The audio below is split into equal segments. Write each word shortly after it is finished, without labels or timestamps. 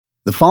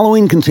The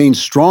following contains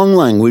strong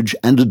language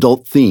and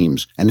adult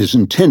themes and is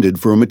intended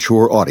for a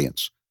mature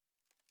audience.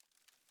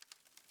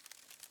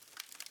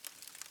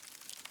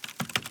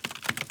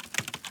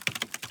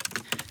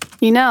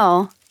 You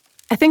know,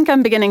 I think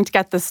I'm beginning to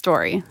get this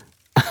story.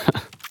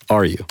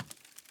 Are you?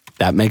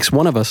 That makes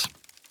one of us.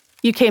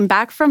 You came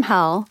back from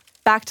hell,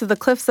 back to the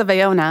cliffs of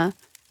Iona,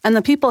 and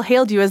the people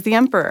hailed you as the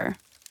emperor.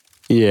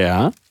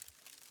 Yeah.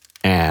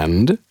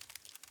 And?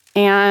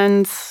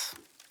 And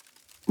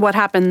what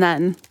happened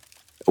then?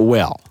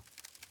 Well,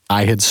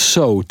 I had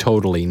so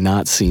totally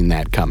not seen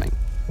that coming.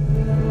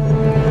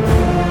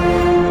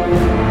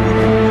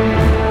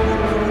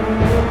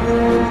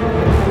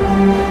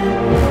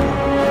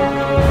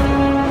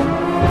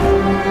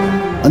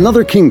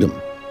 Another Kingdom,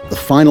 the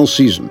final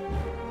season.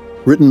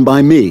 Written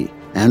by me,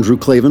 Andrew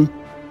Klavan.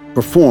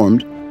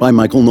 Performed by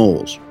Michael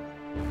Knowles.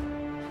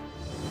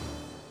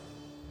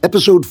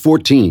 Episode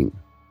 14,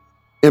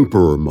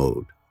 Emperor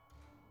Mode.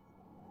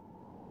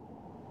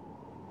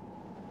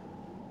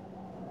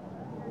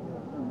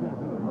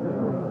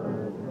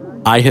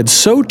 I had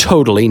so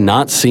totally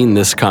not seen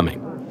this coming.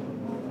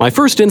 My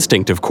first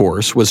instinct, of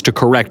course, was to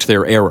correct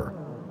their error.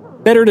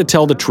 Better to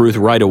tell the truth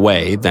right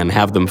away than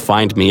have them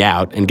find me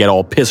out and get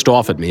all pissed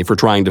off at me for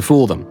trying to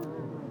fool them.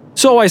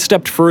 So I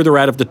stepped further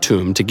out of the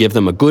tomb to give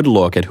them a good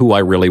look at who I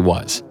really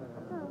was.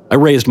 I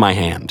raised my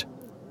hand.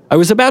 I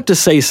was about to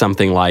say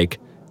something like,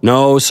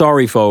 "No,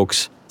 sorry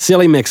folks,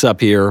 silly mix-up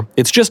here.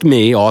 It's just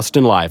me,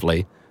 Austin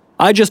Lively.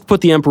 I just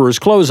put the Emperor's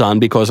clothes on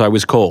because I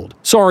was cold.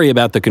 Sorry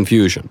about the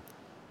confusion."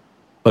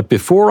 But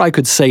before I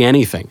could say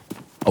anything,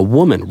 a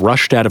woman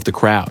rushed out of the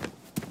crowd.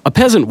 A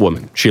peasant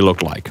woman, she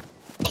looked like,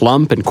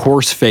 plump and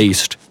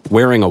coarse-faced,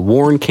 wearing a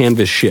worn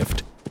canvas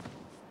shift.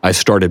 I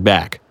started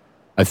back.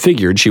 I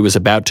figured she was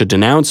about to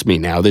denounce me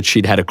now that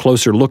she'd had a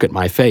closer look at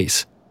my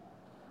face.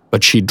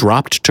 But she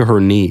dropped to her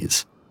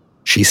knees.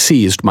 She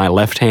seized my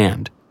left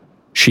hand.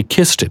 She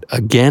kissed it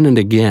again and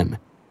again,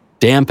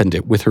 dampened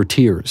it with her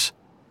tears.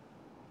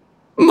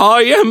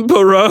 "My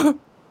Emperor,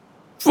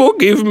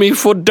 forgive me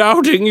for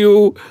doubting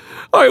you.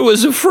 I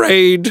was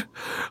afraid.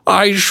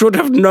 I should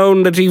have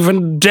known that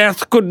even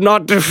death could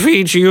not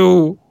defeat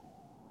you."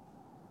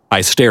 I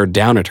stared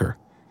down at her.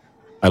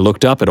 I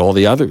looked up at all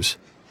the others.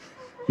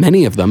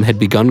 Many of them had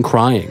begun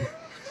crying.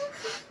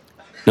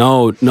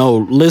 No,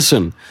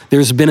 listen,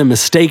 there's been a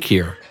mistake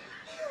here."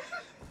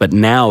 But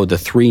now the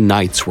three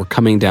knights were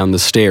coming down the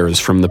stairs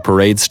from the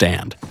parade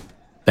stand.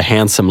 The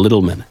handsome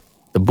Littleman,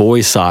 the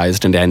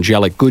boy-sized and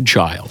angelic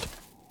Goodchild,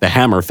 the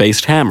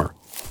hammer-faced Hammer.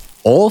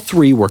 All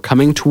three were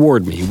coming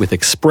toward me with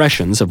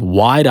expressions of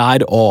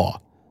wide-eyed awe.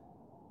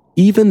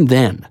 Even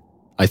then,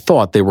 I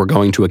thought they were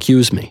going to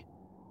accuse me.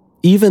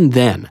 Even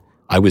then,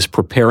 I was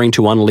preparing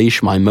to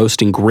unleash my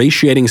most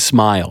ingratiating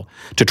smile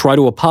to try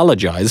to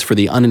apologize for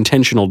the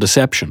unintentional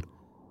deception.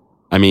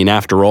 I mean,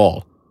 after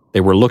all,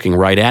 they were looking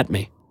right at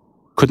me.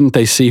 Couldn't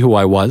they see who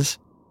I was?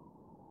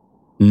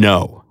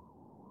 No,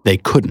 they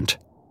couldn't.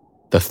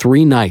 The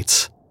three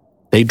knights,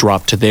 they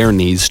dropped to their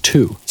knees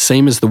too,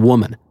 same as the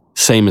woman,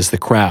 same as the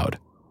crowd.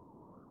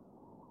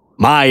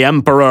 "My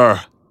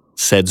Emperor,"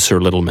 said Sir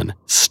Littleman,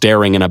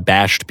 staring in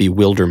abashed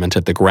bewilderment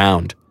at the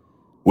ground.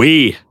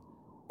 We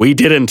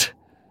didn't.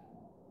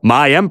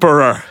 My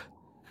Emperor.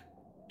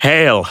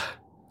 Hail.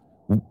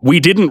 We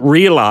didn't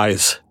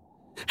realize.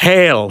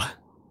 Hail."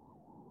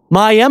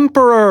 "My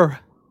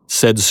Emperor,"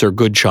 said Sir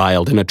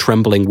Goodchild in a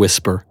trembling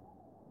whisper.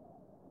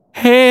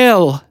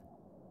 "Hail."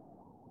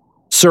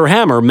 Sir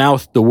Hammer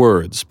mouthed the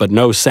words, but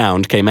no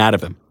sound came out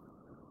of him.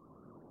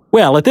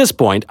 Well, at this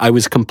point, I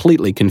was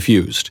completely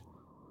confused.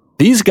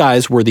 These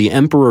guys were the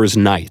Emperor's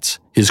knights,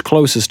 his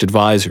closest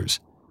advisors.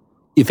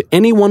 If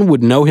anyone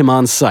would know him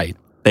on sight,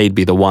 they'd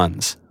be the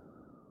ones.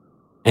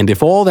 And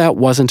if all that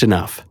wasn't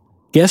enough,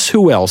 guess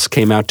who else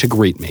came out to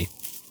greet me?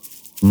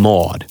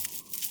 Maud.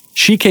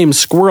 She came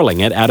squirreling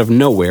it out of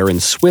nowhere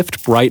in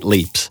swift, bright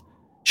leaps.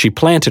 She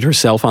planted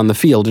herself on the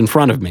field in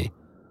front of me.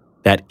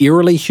 That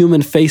eerily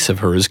human face of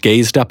hers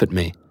gazed up at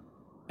me,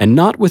 and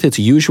not with its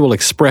usual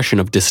expression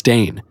of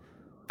disdain,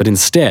 but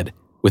instead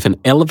with an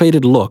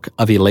elevated look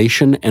of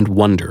elation and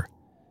wonder.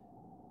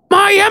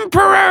 "My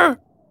Emperor!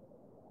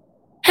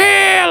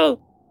 Hail!"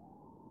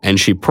 And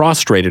she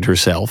prostrated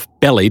herself,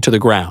 belly to the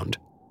ground.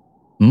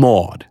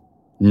 Maud,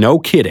 no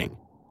kidding,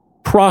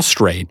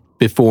 prostrate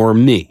before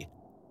me.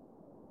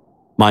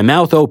 My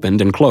mouth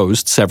opened and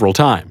closed several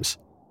times.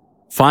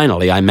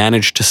 Finally, I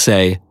managed to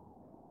say,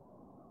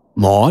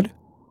 "Maud?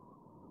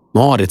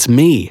 Maud, it's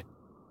me.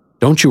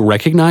 Don't you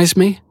recognize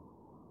me?"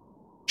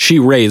 She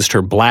raised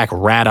her black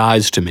rat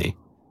eyes to me.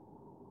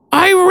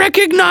 "I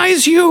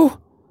recognize you,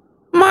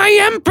 my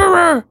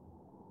Emperor!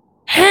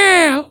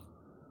 Hail!"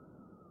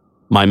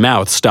 My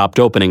mouth stopped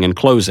opening and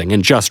closing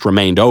and just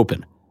remained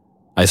open.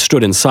 I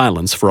stood in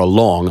silence for a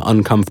long,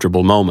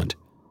 uncomfortable moment.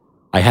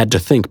 I had to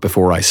think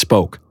before I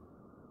spoke.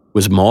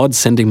 Was Maud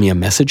sending me a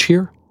message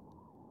here?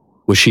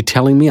 Was she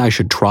telling me I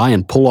should try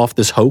and pull off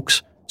this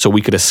hoax so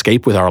we could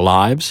escape with our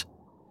lives?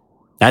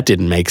 That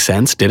didn't make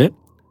sense, did it?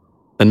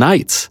 The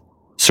knights,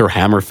 Sir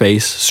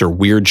Hammerface, Sir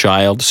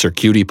Weirdchild, Sir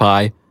Cutie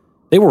Pie,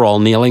 They were all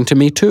kneeling to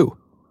me too.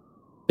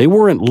 They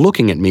weren't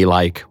looking at me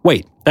like,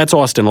 wait, that's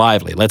Austin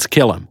Lively, let's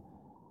kill him.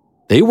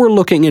 They were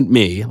looking at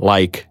me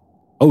like,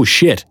 oh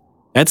shit,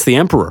 that's the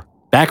Emperor,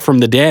 back from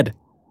the dead.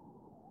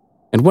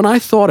 And when I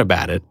thought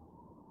about it,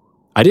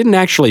 I didn't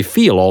actually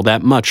feel all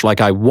that much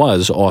like I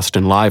was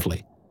Austin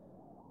Lively.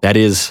 That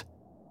is,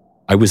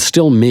 I was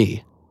still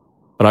me,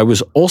 but I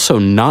was also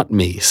not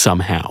me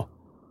somehow.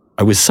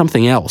 I was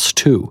something else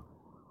too,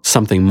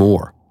 something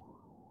more.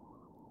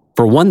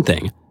 For one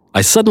thing,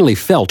 I suddenly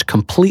felt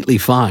completely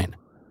fine.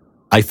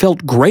 I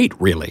felt great,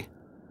 really.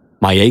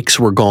 My aches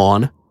were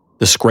gone.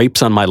 The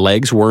scrapes on my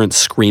legs weren't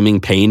screaming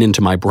pain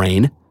into my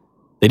brain.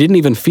 They didn't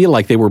even feel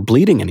like they were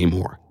bleeding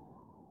anymore.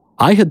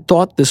 I had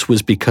thought this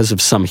was because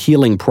of some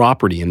healing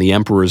property in the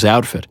Emperor's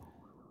outfit,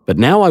 but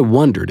now I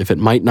wondered if it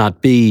might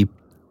not be,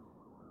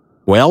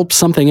 well,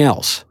 something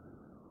else,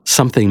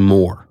 something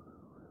more.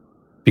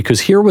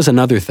 Because here was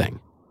another thing.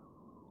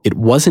 It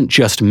wasn't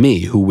just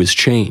me who was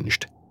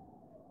changed.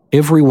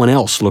 Everyone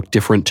else looked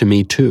different to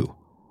me too.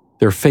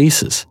 Their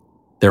faces,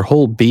 their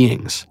whole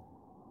beings.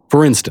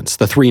 For instance,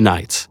 the three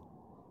knights.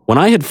 When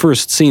I had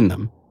first seen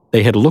them,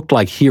 they had looked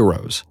like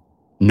heroes,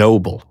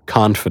 noble,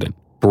 confident,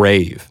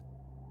 brave.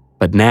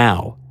 But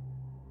now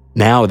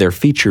their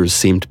features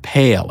seemed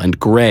pale and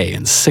gray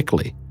and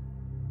sickly.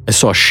 I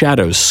saw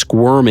shadows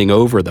squirming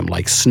over them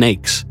like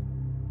snakes.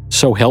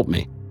 So help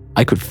me,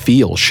 I could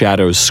feel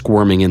shadows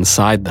squirming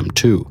inside them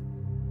too.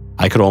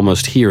 I could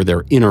almost hear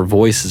their inner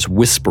voices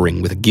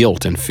whispering with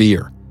guilt and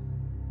fear.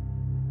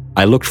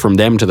 I looked from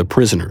them to the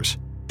prisoners,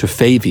 to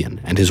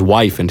Fabian and his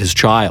wife and his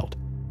child,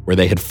 where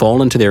they had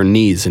fallen to their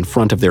knees in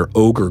front of their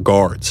ogre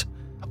guards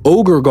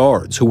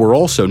who were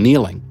also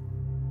kneeling.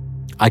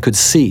 I could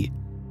see,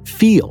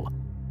 feel,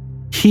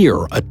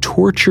 hear a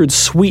tortured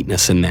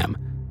sweetness in them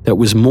that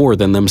was more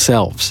than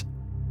themselves.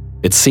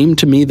 It seemed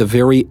to me the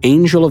very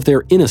angel of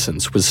their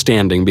innocence was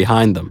standing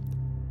behind them.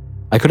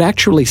 I could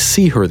actually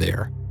see her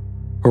there,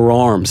 her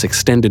arms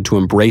extended to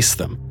embrace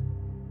them,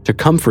 to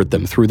comfort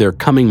them through their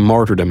coming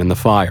martyrdom in the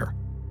fire.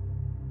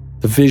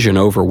 The vision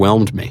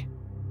overwhelmed me.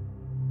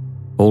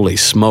 Holy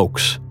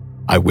smokes,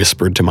 I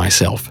whispered to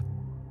myself.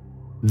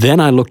 Then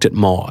I looked at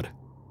Maud.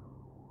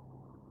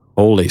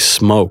 Holy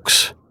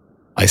smokes,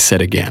 I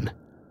said again.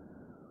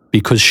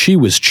 Because she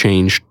was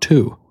changed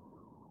too.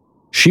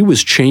 She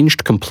was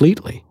changed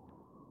completely.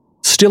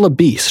 Still a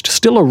beast,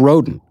 still a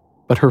rodent,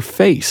 but her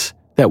face,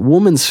 that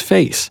woman's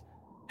face,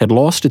 had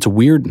lost its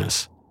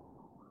weirdness.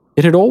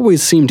 It had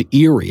always seemed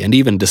eerie and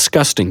even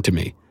disgusting to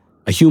me,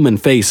 a human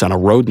face on a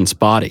rodent's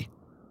body.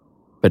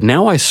 But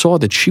now I saw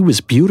that she was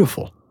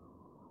beautiful.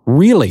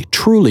 Really,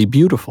 truly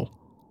beautiful.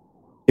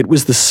 It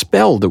was the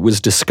spell that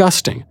was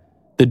disgusting,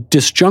 the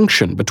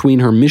disjunction between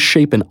her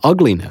misshapen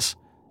ugliness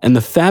and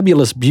the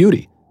fabulous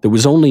beauty that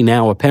was only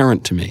now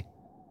apparent to me.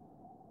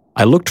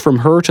 I looked from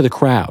her to the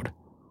crowd,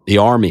 the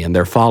army and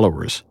their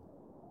followers.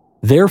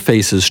 Their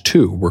faces,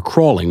 too, were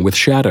crawling with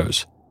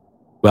shadows.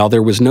 While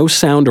there was no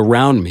sound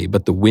around me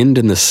but the wind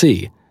and the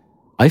sea,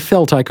 I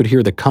felt I could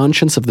hear the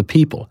conscience of the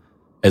people,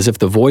 as if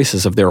the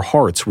voices of their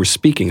hearts were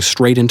speaking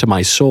straight into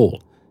my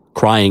soul,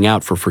 crying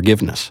out for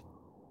forgiveness.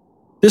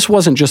 This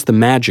wasn't just the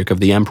magic of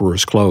the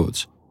Emperor's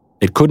clothes.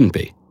 It couldn't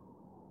be.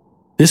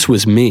 This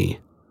was me.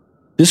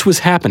 This was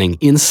happening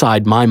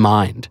inside my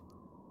mind.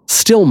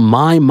 Still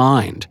my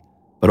mind,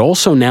 but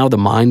also now the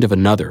mind of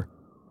another.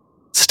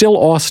 Still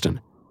Austin,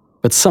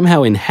 but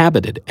somehow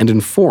inhabited and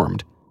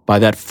informed by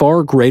that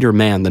far greater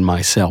man than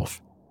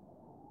myself.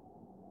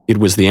 It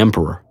was the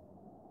Emperor.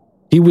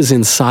 He was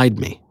inside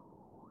me.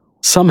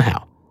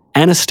 Somehow,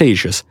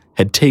 Anastasius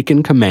had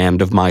taken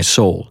command of my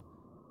soul.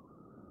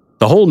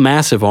 The whole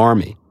massive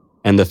army,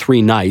 and the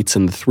three knights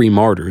and the three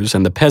martyrs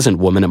and the peasant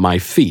woman at my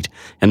feet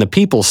and the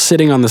people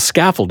sitting on the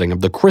scaffolding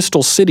of the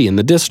crystal city in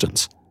the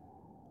distance,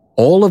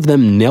 all of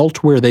them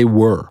knelt where they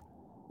were,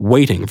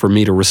 waiting for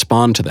me to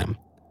respond to them.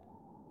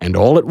 And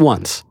all at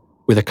once,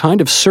 with a kind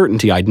of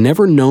certainty I'd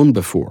never known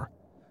before,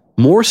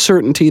 more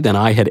certainty than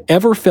I had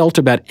ever felt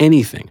about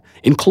anything,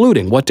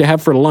 including what to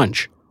have for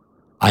lunch,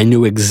 I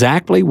knew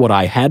exactly what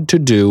I had to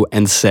do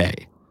and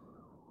say.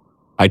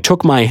 I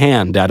took my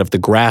hand out of the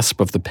grasp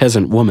of the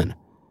peasant woman.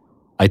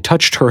 I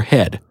touched her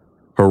head,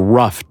 her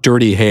rough,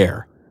 dirty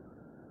hair.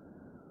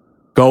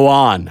 Go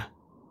on.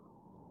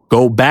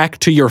 Go back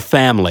to your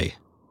family.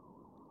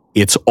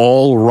 It's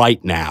all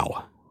right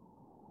now.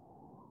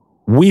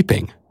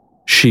 Weeping,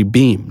 she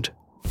beamed.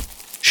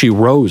 She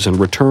rose and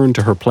returned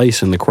to her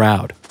place in the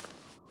crowd.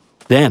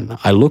 Then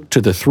I looked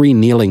to the three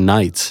kneeling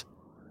knights.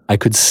 I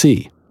could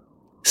see,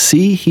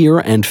 hear,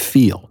 and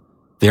feel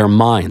their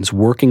minds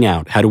working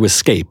out how to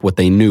escape what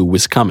they knew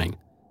was coming.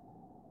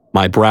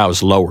 My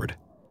brows lowered.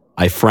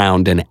 I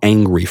frowned an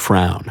angry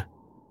frown.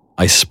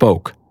 I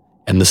spoke,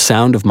 and the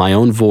sound of my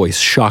own voice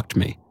shocked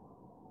me.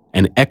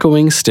 An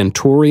echoing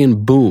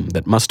stentorian boom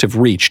that must have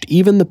reached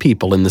even the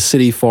people in the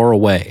city far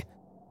away.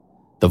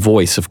 The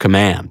voice of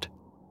command.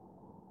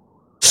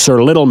 Sir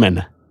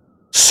Littleman,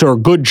 Sir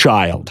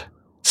Goodchild,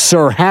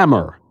 Sir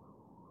Hammer,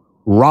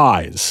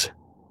 rise.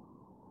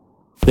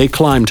 They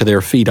climbed to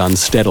their feet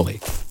unsteadily.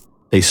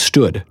 They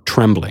stood,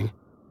 trembling.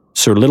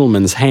 Sir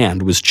Littleman's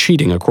hand was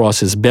cheating across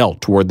his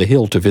belt toward the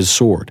hilt of his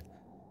sword.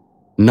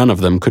 None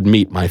of them could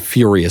meet my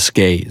furious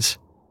gaze.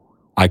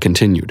 I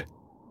continued.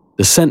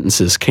 The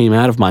sentences came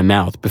out of my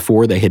mouth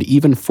before they had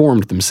even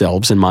formed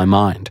themselves in my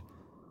mind.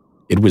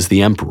 It was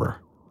the Emperor.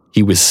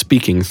 He was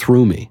speaking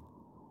through me.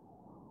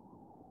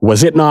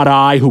 "Was it not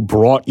I who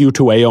brought you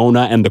to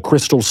Aeona and the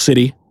Crystal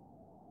City?"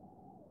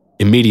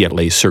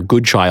 Immediately, Sir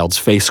Goodchild's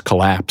face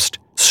collapsed,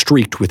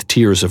 streaked with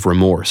tears of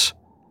remorse.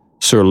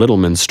 Sir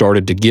Littleman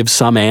started to give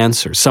some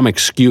answer, some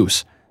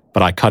excuse,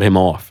 but I cut him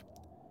off.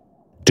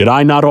 "Did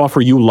I not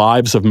offer you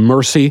lives of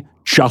mercy,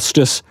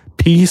 justice,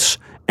 peace,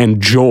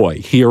 and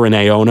joy here in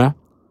Aeona?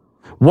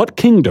 What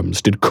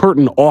kingdoms did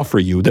Curtain offer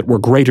you that were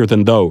greater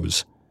than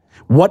those?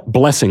 What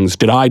blessings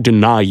did I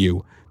deny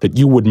you that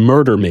you would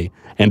murder me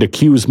and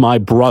accuse my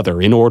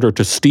brother in order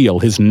to steal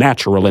his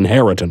natural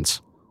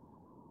inheritance?"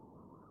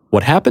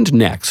 What happened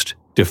next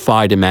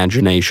defied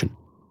imagination.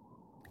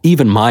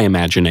 Even my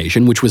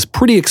imagination, which was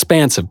pretty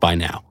expansive by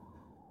now.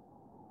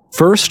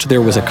 First,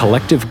 there was a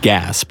collective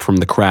gasp from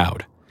the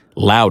crowd,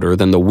 louder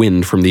than the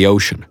wind from the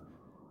ocean.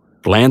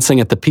 Glancing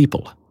at the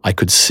people, I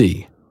could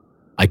see,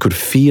 I could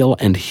feel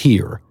and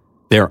hear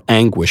their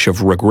anguish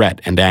of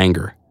regret and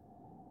anger.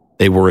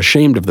 They were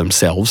ashamed of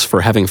themselves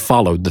for having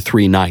followed the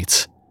three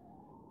knights,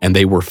 and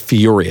they were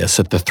furious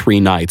at the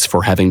three knights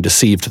for having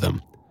deceived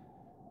them.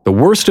 The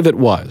worst of it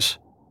was,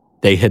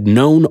 they had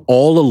known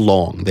all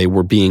along they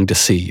were being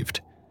deceived,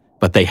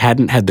 but they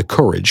hadn't had the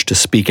courage to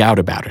speak out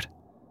about it.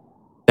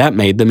 That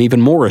made them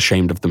even more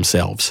ashamed of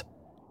themselves,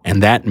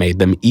 and that made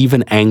them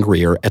even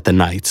angrier at the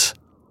knights.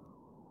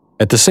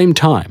 At the same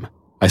time,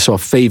 I saw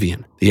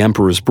Fabian, the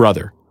Emperor's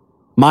brother,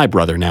 my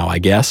brother now, I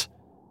guess,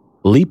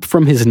 leap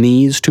from his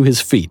knees to his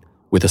feet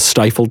with a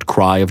stifled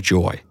cry of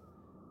joy.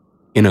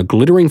 In a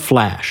glittering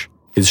flash,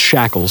 his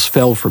shackles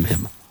fell from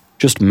him,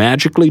 just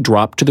magically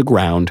dropped to the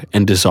ground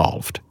and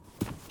dissolved.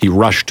 He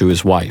rushed to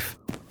his wife.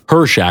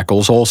 Her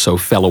shackles also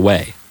fell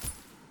away.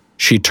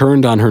 She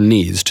turned on her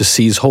knees to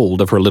seize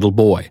hold of her little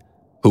boy,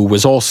 who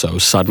was also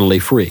suddenly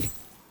free.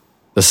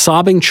 The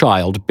sobbing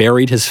child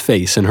buried his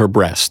face in her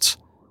breasts.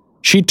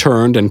 She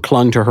turned and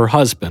clung to her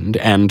husband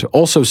and,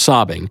 also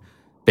sobbing,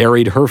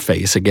 buried her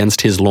face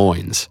against his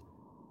loins.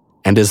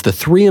 And as the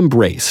three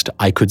embraced,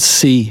 I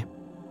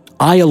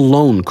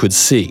alone could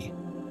see,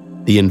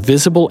 the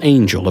invisible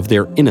angel of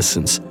their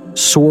innocence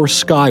soar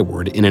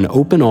skyward in an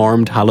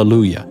open-armed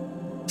hallelujah,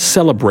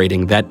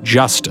 celebrating that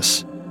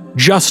justice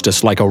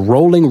like a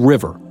rolling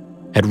river,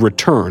 had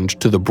returned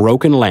to the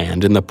broken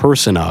land in the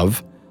person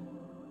of,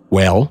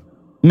 well,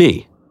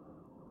 me.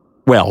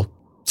 Well,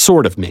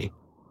 sort of me.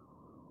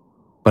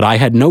 But I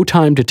had no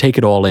time to take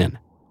it all in,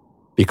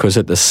 because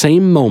at the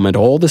same moment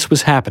all this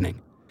was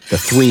happening, the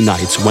three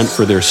knights went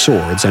for their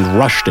swords and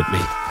rushed at me.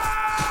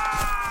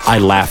 I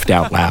laughed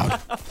out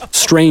loud.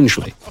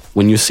 Strangely,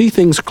 when you see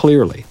things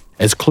clearly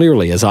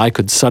as I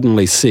could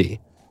suddenly see,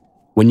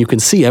 when you can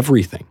see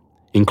everything,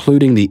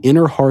 including the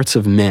inner hearts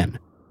of men,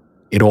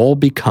 it all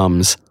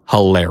becomes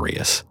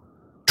hilarious.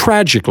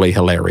 Tragically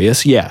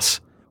hilarious,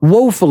 yes.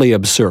 Woefully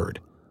absurd.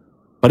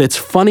 But it's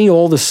funny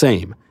all the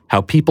same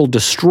how people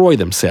destroy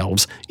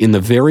themselves in the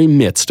very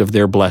midst of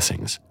their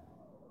blessings.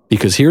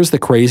 Because here's the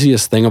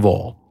craziest thing of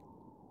all.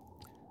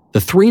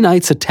 The three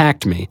knights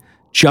attacked me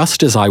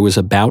just as I was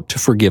about to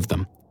forgive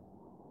them.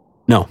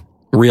 No,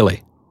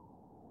 really.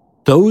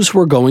 Those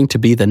were going to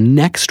be the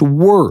next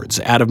words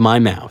out of my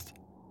mouth.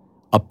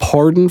 A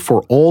pardon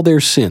for all their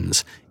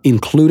sins,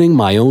 including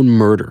my own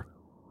murder.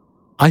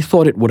 I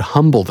thought it would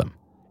humble them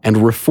and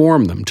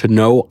reform them to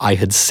know I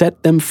had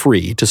set them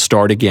free to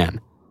start again.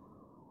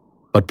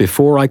 But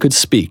before I could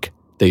speak,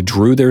 they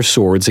drew their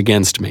swords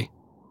against me.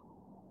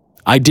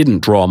 I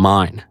didn't draw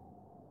mine.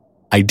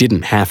 I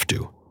didn't have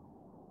to.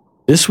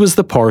 This was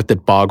the part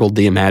that boggled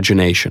the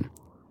imagination.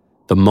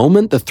 The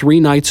moment the three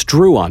knights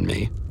drew on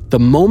me, the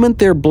moment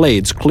their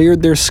blades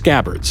cleared their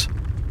scabbards,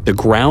 the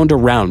ground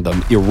around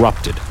them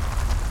erupted.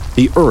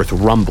 The earth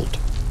rumbled.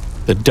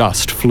 The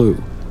dust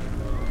flew.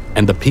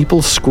 And the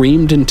people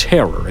screamed in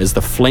terror as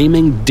the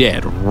flaming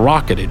dead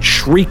rocketed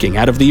shrieking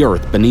out of the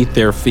earth beneath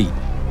their feet.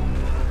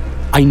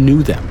 I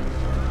knew them,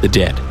 the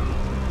dead.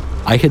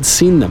 I had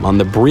seen them on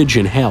the bridge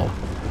in hell,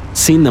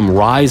 seen them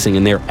rising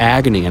in their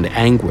agony and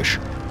anguish,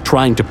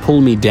 trying to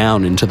pull me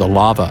down into the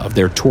lava of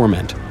their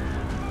torment.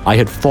 I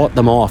had fought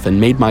them off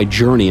and made my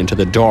journey into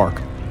the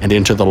dark and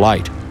into the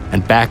light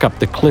and back up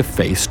the cliff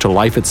face to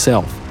life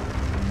itself.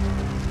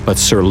 But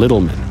Sir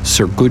Littleman,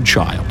 Sir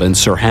Goodchild, and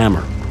Sir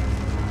Hammer,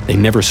 they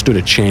never stood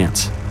a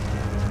chance.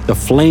 The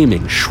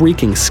flaming,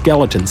 shrieking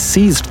skeleton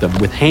seized them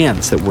with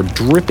hands that were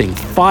dripping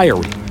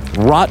fiery,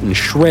 rotten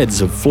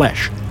shreds of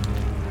flesh.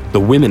 The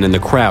women in the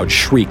crowd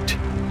shrieked.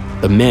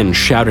 The men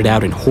shouted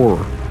out in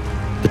horror.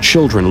 The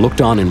children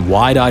looked on in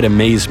wide-eyed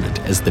amazement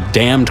as the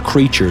damned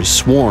creatures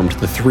swarmed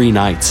the three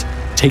knights,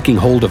 taking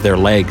hold of their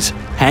legs,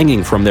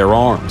 hanging from their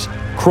arms,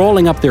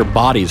 crawling up their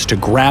bodies to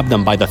grab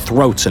them by the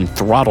throats and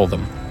throttle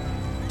them.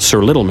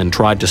 Sir Littleman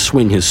tried to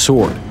swing his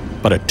sword,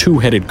 but a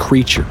two-headed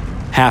creature,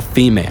 half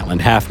female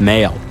and half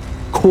male,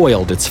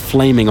 coiled its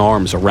flaming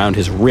arms around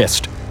his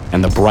wrist,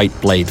 and the bright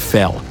blade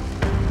fell.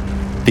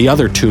 The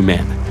other 2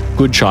 men,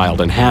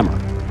 Goodchild and Hammer,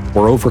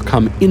 were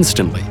overcome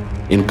instantly,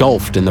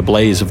 engulfed in the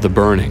blaze of the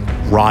burning,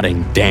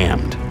 rotting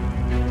damned.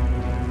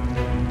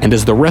 And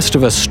as the rest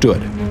of us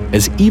stood,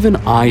 as even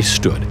I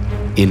stood,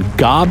 in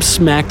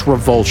gobsmacked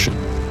revulsion,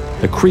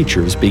 the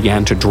creatures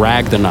began to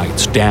drag the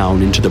knights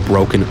down into the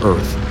broken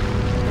earth.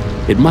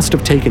 It must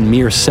have taken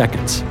mere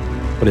seconds,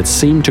 but it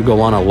seemed to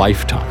go on a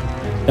lifetime.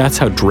 That's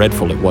how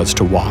dreadful it was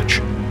to watch.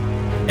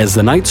 As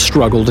the knights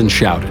struggled and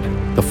shouted,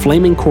 the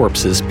flaming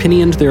corpses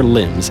pinioned their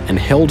limbs and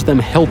held them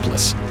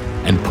helpless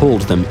and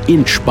pulled them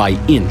inch by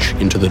inch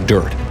into the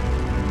dirt.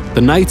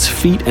 The knights'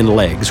 feet and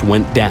legs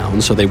went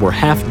down so they were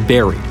half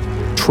buried,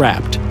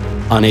 trapped,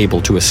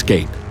 unable to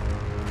escape.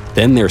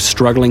 Then their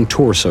struggling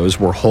torsos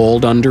were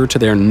hauled under to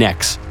their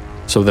necks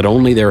so that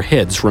only their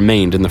heads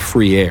remained in the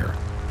free air.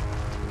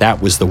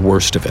 That was the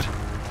worst of it.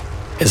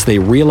 As they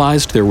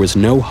realized there was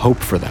no hope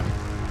for them,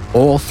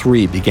 all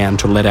 3 began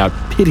to let out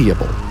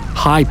pitiable,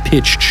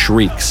 high-pitched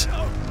shrieks.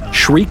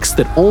 Shrieks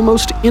that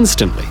almost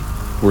instantly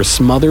were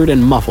smothered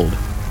and muffled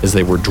as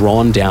they were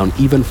drawn down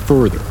even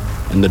further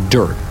and the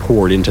dirt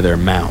poured into their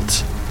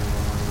mouths.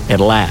 At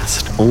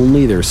last,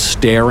 only their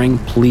staring,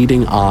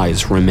 pleading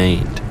eyes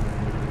remained.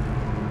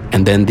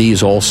 And then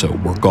these also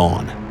were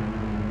gone.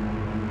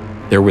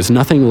 There was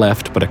nothing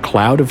left but a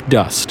cloud of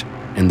dust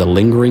and the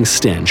lingering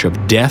stench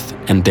of death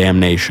and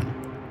damnation.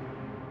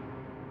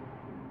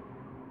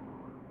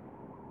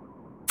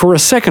 For a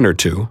second or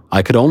 2,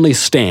 I could only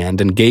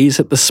stand and gaze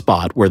at the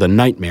spot where the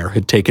nightmare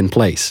had taken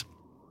place.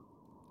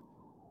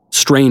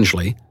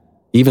 Strangely,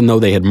 even though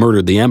they had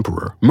murdered the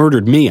Emperor,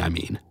 murdered me, I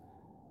mean,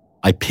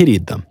 I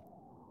pitied them.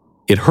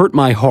 It hurt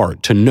my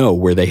heart to know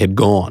where they had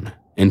gone,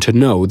 and to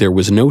know there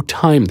was no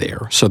time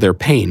there so their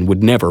pain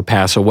would never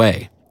pass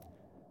away.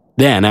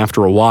 Then,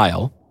 after a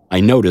while, I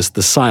noticed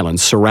the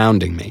silence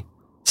surrounding me,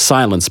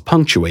 silence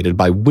punctuated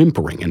by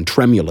whimpering and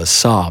tremulous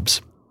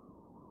sobs.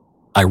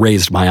 I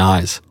raised my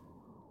eyes.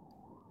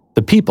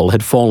 The people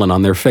had fallen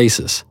on their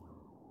faces.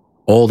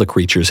 All the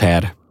creatures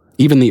had.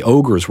 Even the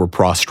ogres were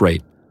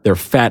prostrate, their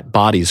fat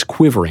bodies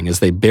quivering as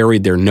they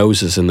buried their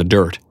noses in the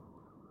dirt.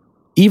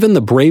 Even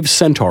the brave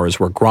centaurs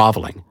were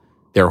groveling,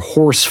 their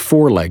horse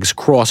forelegs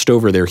crossed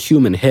over their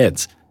human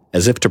heads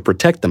as if to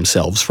protect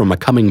themselves from a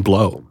coming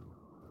blow.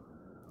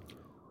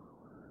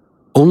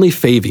 Only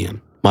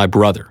Fabian, my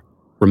brother,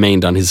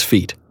 remained on his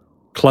feet,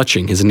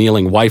 clutching his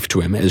kneeling wife to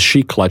him as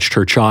she clutched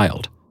her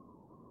child.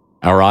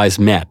 Our eyes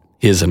met,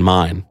 his and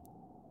mine.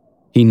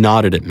 He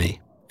nodded at me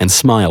and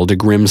smiled a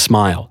grim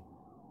smile.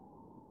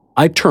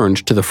 I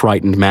turned to the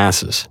frightened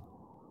masses.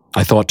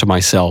 I thought to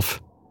myself,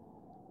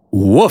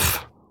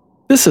 "Woof!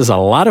 This is a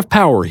lot of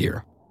power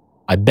here.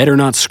 I better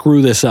not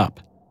screw this up."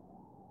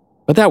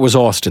 But that was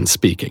Austin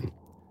speaking.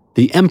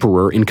 The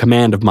Emperor in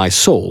command of my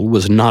soul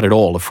was not at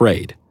all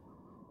afraid.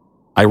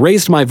 I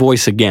raised my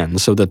voice again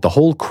so that the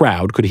whole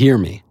crowd could hear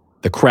me,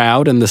 the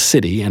crowd and the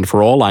city, and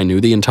for all I knew,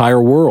 the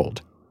entire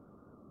world.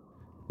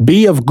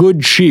 "Be of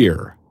good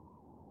cheer."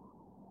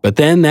 But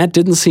then that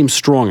didn't seem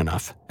strong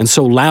enough, and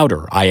so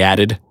louder I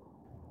added,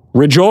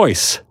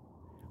 "Rejoice!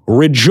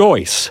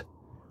 Rejoice!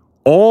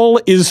 All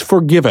is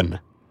forgiven.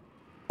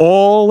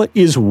 All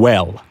is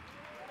well."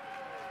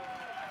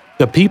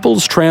 The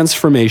people's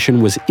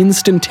transformation was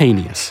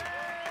instantaneous.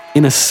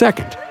 In a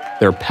second,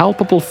 their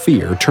palpable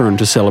fear turned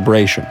to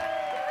celebration.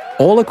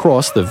 All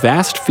across the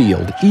vast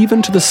field,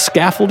 even to the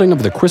scaffolding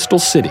of the Crystal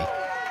City,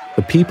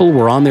 the people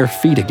were on their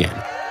feet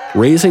again,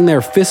 raising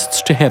their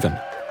fists to heaven,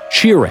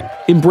 cheering,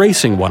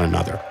 embracing one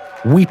another,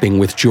 weeping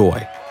with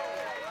joy.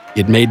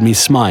 It made me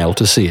smile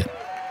to see it.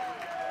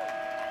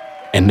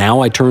 And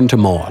now I turned to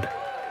Maud.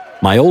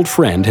 My old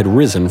friend had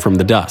risen from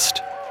the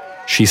dust.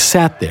 She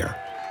sat there,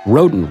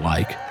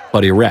 rodent-like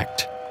but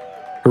erect.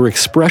 Her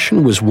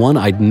expression was one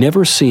I'd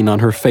never seen on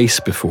her face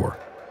before.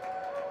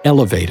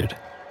 Elevated,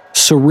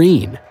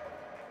 serene,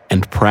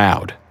 and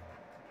proud.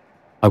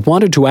 I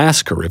wanted to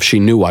ask her if she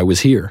knew I was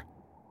here,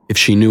 if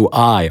she knew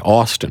I,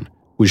 Austin,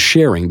 was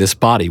sharing this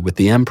body with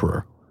the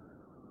Emperor.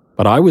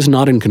 But I was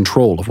not in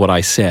control of what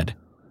I said,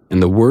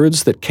 and the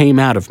words that came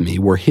out of me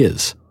were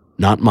his,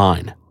 not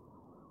mine.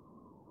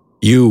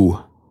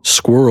 "You,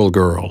 squirrel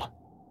girl,"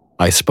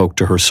 I spoke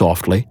to her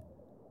softly,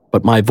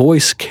 but my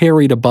voice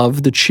carried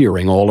above the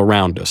cheering all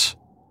around us.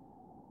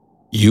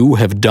 "You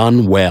have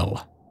done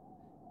well.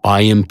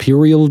 By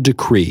imperial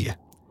decree,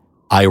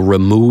 I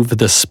remove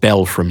the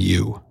spell from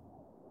you."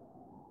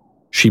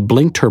 She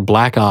blinked her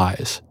black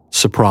eyes,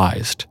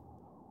 surprised.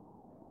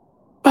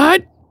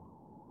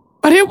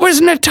 But it was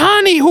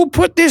Natani who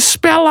put this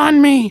spell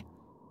on me.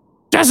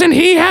 Doesn't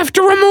he have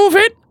to remove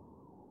it?"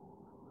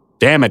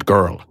 "Damn it,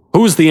 girl.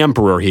 Who's the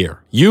Emperor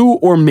here, you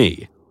or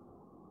me?"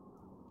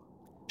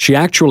 She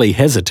actually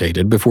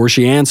hesitated before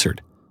she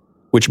answered,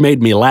 which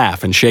made me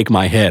laugh and shake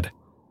my head.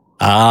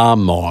 "Ah,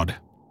 Maud."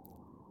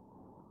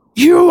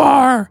 "You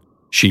are,"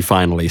 she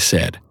finally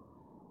said.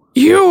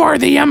 "You are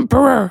the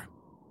Emperor."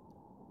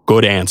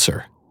 Good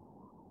answer.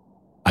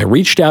 I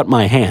reached out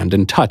my hand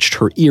and touched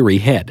her eerie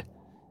head.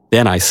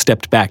 Then I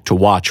stepped back to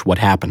watch what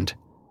happened.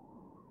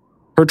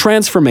 Her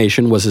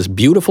transformation was as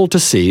beautiful to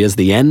see as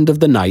the end of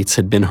the nights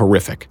had been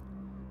horrific.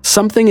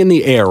 Something in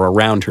the air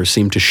around her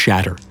seemed to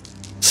shatter,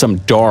 some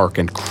dark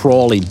and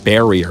crawly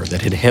barrier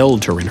that had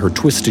held her in her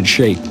twisted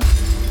shape.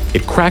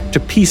 It cracked to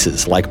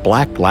pieces like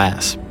black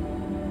glass.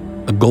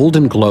 A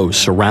golden glow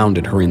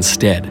surrounded her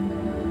instead,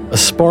 a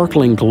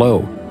sparkling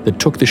glow that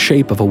took the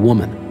shape of a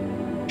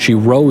woman. She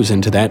rose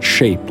into that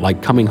shape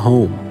like coming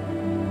home,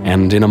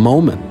 and in a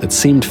moment that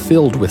seemed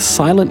filled with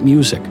silent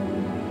music,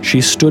 she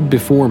stood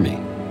before me,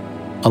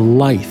 a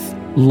lithe,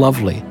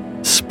 lovely,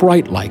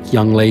 sprite-like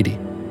young lady,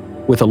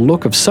 with a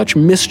look of such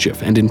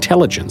mischief and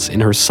intelligence in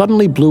her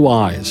suddenly blue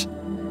eyes.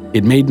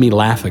 It made me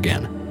laugh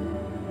again.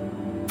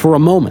 For a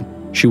moment,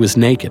 she was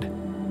naked,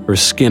 her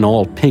skin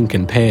all pink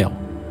and pale.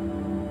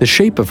 The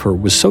shape of her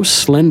was so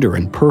slender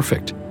and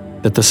perfect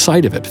that the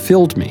sight of it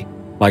filled me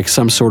like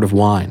some sort of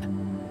wine.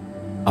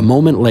 A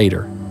moment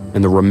later,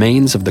 and the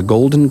remains of the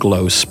golden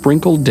glow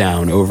sprinkled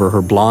down over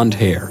her blonde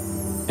hair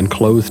and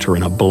clothed her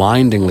in a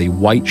blindingly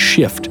white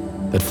shift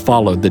that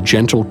followed the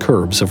gentle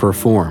curves of her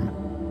form.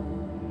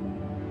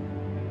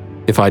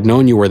 If I'd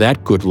known you were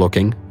that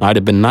good-looking, I'd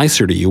have been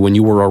nicer to you when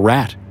you were a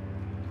rat.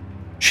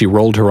 She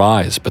rolled her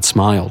eyes but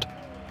smiled.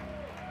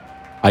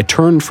 I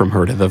turned from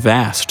her to the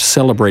vast,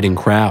 celebrating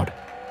crowd.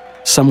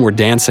 Some were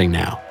dancing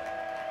now.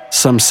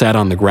 Some sat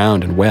on the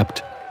ground and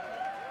wept.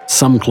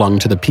 Some clung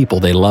to the people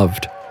they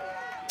loved.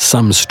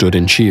 Some stood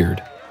and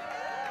cheered.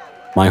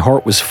 My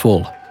heart was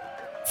full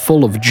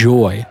of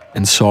joy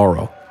and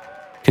sorrow,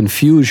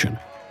 confusion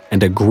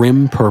and a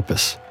grim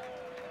purpose.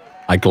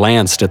 I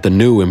glanced at the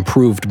new,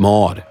 improved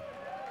Maud.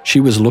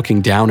 She was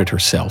looking down at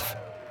herself,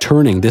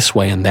 turning this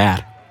way and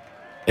that,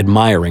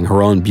 admiring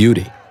her own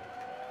beauty.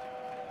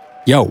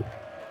 "Yo,"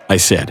 I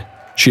said.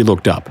 She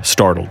looked up,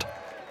 startled.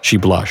 She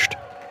blushed.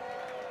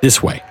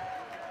 "This way."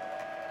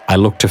 I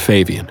looked to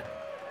Fabian.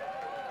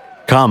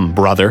 "Come,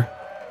 brother."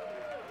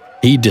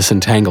 He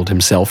disentangled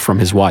himself from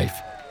his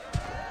wife.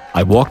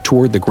 I walked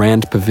toward the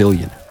grand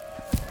pavilion.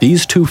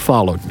 These two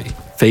followed me,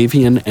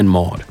 Fabian and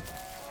Maud.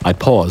 I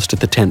paused at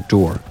the tent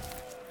door.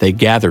 They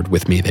gathered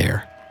with me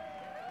there.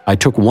 I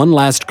took one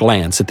last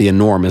glance at the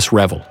enormous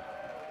revel.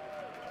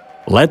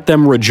 Let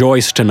them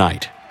rejoice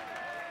tonight.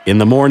 In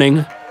the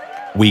morning,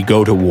 we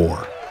go to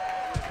war.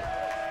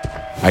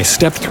 I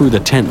stepped through the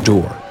tent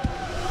door.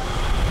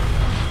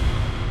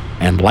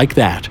 And like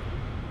that,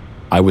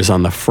 I was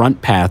on the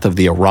front path of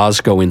the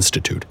Orozco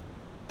Institute,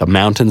 the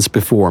mountains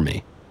before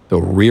me, the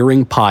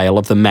rearing pile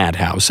of the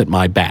madhouse at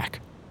my back.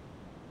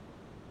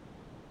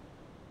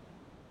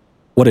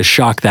 What a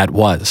shock that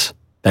was,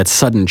 that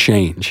sudden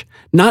change,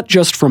 not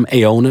just from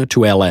Aona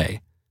to LA,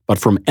 but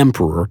from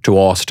Emperor to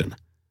Austin.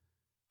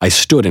 I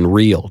stood and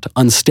reeled,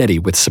 unsteady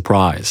with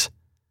surprise.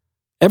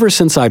 Ever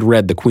since I'd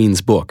read the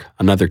Queen's book,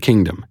 Another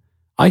Kingdom,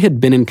 I had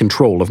been in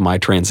control of my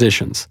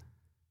transitions.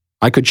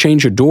 I could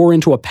change a door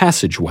into a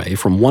passageway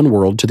from one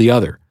world to the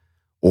other,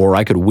 or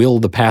I could will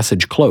the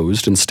passage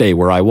closed and stay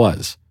where I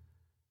was.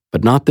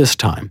 But not this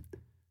time.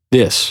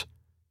 This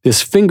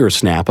finger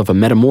snap of a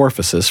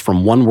metamorphosis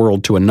from one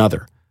world to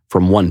another,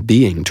 from one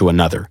being to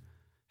another,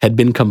 had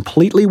been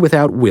completely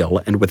without will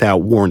and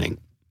without warning.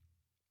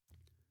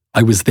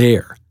 I was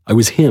there. I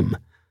was him.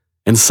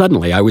 And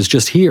suddenly I was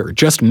just here,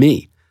 just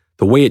me,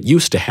 the way it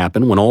used to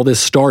happen when all this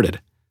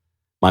started.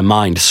 My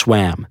mind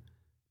swam,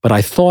 but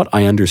I thought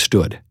I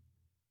understood.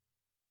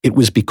 It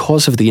was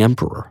because of the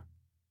Emperor.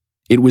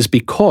 It was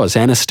because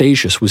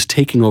Anastasius was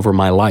taking over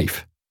my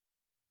life.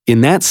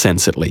 In that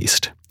sense, at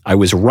least, I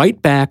was right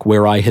back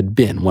where I had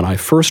been when I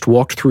first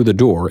walked through the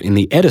door in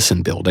the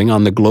Edison building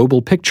on the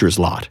Global Pictures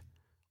lot.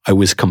 I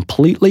was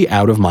completely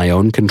out of my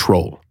own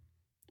control.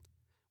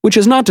 Which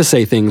is not to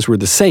say things were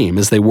the same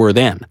as they were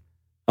then.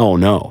 Oh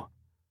no.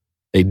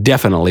 They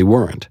definitely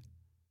weren't.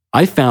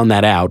 I found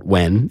that out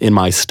when, in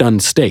my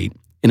stunned state,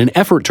 in an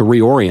effort to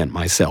reorient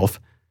myself,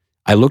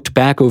 I looked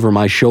back over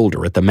my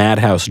shoulder at the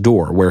madhouse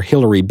door where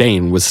Hilary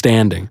Bain was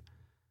standing.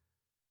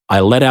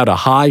 I let out a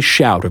high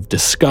shout of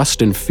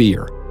disgust and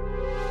fear.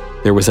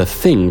 There was a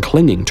thing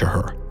clinging to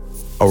her,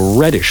 a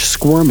reddish,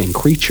 squirming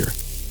creature.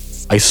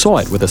 I saw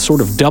it with a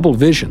sort of double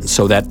vision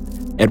so that,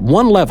 at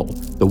one level,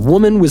 the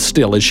woman was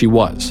still as she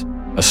was,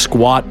 a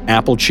squat,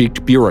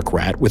 apple-cheeked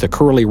bureaucrat with a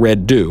curly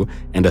red do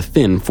and a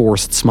thin,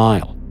 forced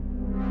smile.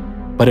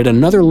 But at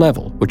another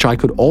level, which I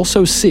could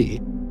also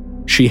see,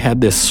 she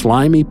had this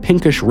slimy,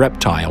 pinkish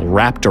reptile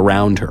wrapped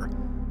around her,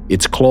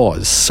 its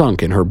claws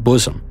sunk in her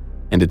bosom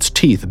and its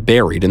teeth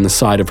buried in the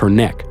side of her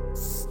neck.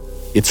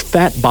 Its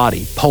fat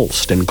body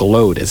pulsed and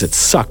glowed as it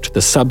sucked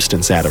the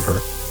substance out of her.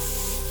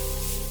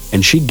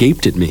 And she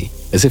gaped at me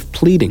as if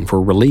pleading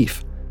for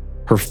relief,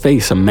 her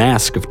face a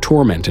mask of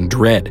torment and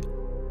dread.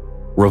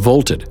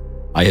 Revolted,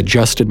 I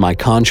adjusted my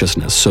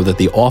consciousness so that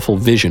the awful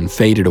vision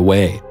faded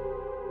away,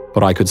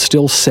 but I could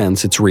still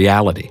sense its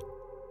reality.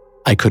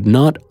 I could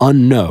not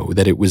unknow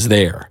that it was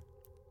there.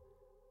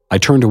 I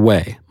turned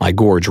away, my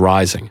gorge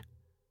rising.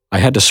 I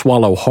had to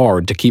swallow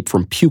hard to keep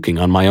from puking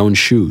on my own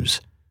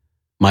shoes.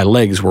 My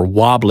legs were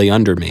wobbly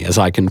under me as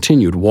I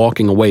continued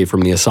walking away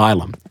from the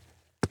asylum.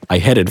 I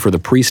headed for the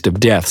Priest of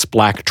Death's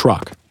black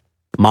truck.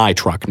 My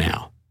truck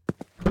now.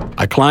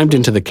 I climbed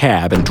into the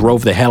cab and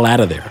drove the hell out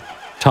of there,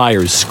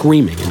 tires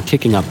screaming and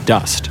kicking up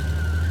dust.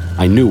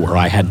 I knew where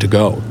I had to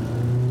go.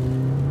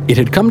 It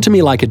had come to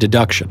me like a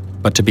deduction,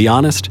 but to be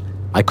honest,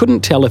 I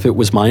couldn't tell if it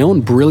was my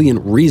own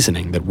brilliant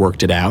reasoning that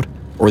worked it out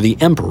or the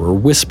Emperor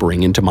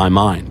whispering into my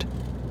mind.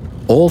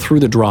 All through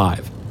the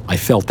drive, I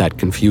felt that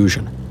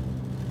confusion.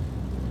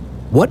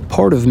 What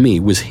part of me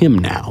was him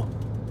now?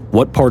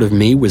 What part of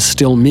me was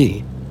still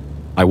me?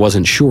 I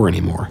wasn't sure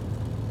anymore.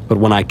 But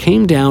when I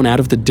came down out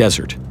of the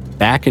desert,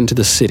 back into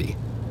the city,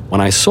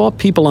 when I saw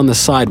people on the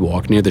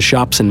sidewalk near the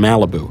shops in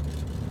Malibu,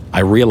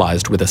 I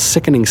realized with a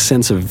sickening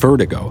sense of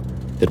vertigo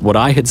that what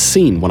I had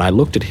seen when I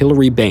looked at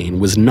Hilary Bain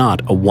was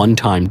not a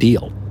one-time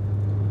deal.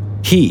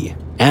 He,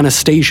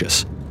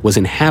 Anastasius, was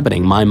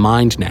inhabiting my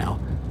mind now,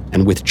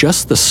 and with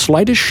just the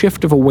slightest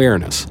shift of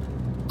awareness,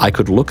 I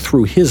could look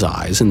through his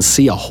eyes and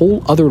see a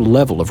whole other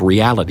level of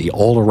reality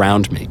all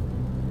around me.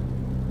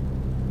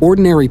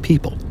 Ordinary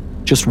people,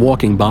 just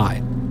walking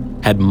by,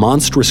 had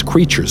monstrous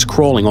creatures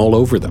crawling all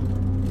over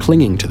them,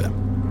 clinging to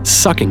them,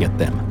 sucking at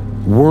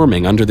them,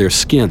 worming under their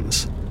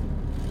skins.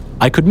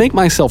 I could make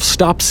myself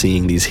stop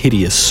seeing these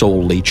hideous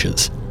soul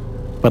leeches,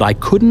 but I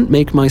couldn't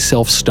make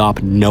myself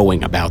stop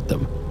knowing about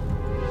them.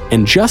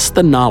 And just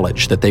the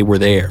knowledge that they were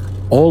there,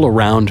 all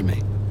around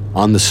me,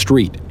 on the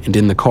street and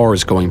in the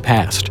cars going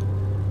past,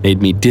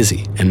 made me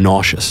dizzy and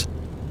nauseous.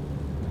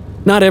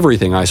 Not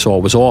everything I saw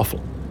was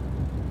awful.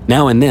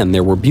 Now and then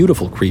there were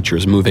beautiful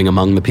creatures moving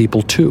among the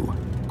people too,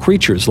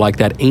 creatures like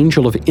that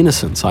angel of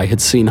innocence I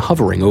had seen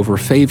hovering over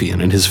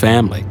Fabian and his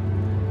family.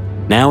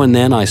 Now and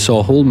then I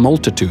saw whole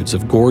multitudes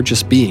of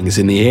gorgeous beings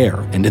in the air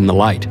and in the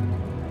light,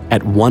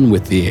 at one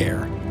with the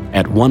air,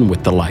 at one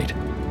with the light,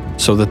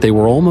 so that they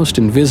were almost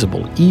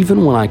invisible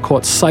even when I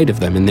caught sight of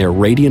them in their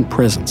radiant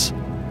presence.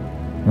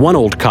 One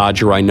old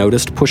codger I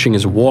noticed pushing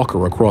his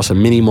walker across a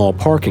mini-mall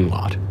parking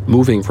lot,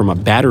 moving from a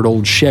battered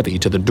old Chevy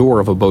to the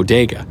door of a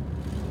bodega,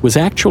 was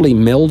actually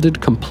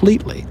melded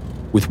completely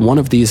with one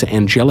of these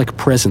angelic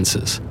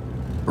presences.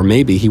 Or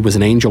maybe he was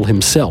an angel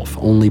himself,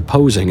 only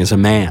posing as a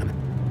man.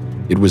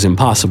 It was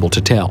impossible to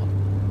tell.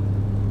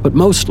 But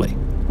mostly,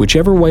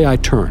 whichever way I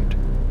turned,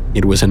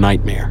 it was a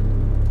nightmare.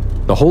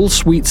 The whole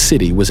sweet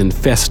city was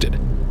infested.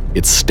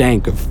 It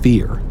stank of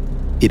fear.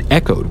 It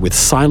echoed with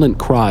silent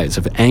cries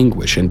of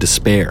anguish and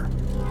despair.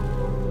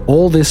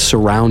 All this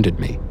surrounded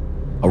me,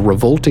 a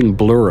revolting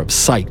blur of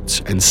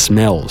sights and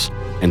smells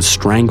and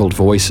strangled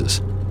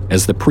voices,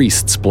 as the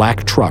priest's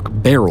black truck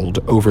barreled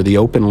over the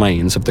open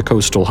lanes of the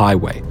coastal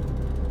highway.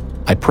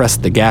 I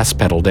pressed the gas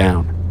pedal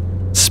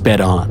down,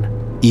 sped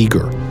on,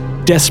 eager,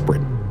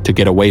 desperate to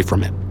get away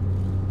from it.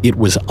 It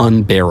was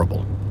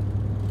unbearable.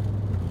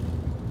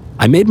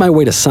 I made my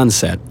way to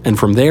Sunset and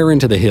from there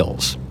into the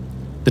hills.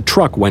 The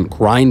truck went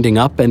grinding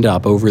up and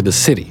up over the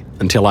city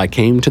until I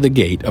came to the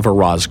gate of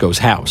Orozco's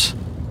house.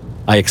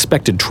 I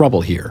expected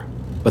trouble here,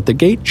 but the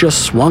gate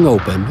just swung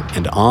open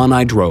and on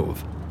I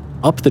drove,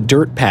 up the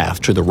dirt path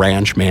to the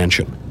ranch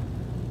mansion.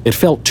 It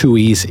felt too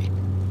easy.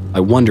 I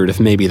wondered if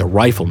maybe the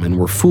riflemen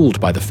were fooled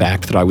by the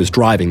fact that I was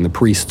driving the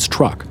priest's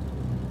truck.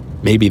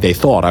 Maybe they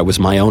thought I was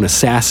my own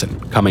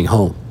assassin coming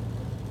home.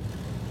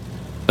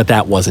 But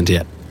that wasn't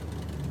it.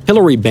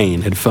 Hilary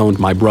Bain had phoned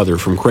my brother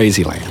from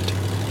Crazyland.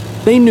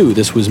 They knew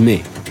this was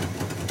me.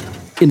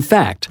 In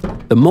fact,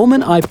 the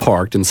moment I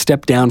parked and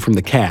stepped down from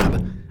the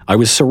cab, I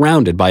was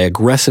surrounded by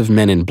aggressive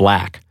men in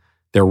black,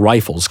 their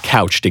rifles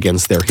couched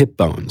against their hip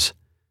bones.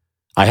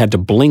 I had to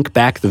blink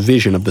back the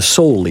vision of the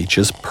soul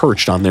leeches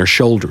perched on their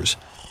shoulders,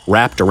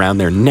 wrapped around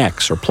their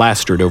necks or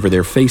plastered over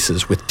their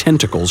faces with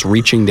tentacles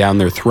reaching down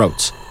their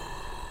throats.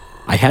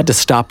 I had to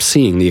stop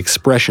seeing the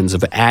expressions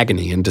of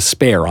agony and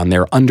despair on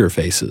their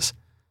underfaces.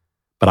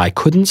 But I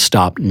couldn't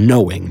stop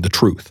knowing the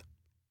truth.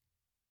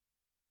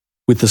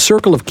 With the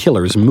circle of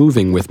killers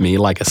moving with me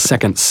like a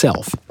second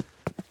self,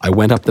 I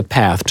went up the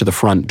path to the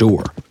front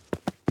door.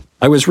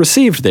 I was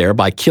received there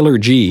by Killer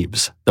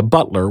Jeeves, the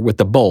butler with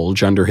the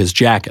bulge under his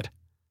jacket.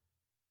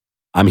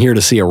 "I'm here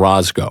to see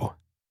Orozco."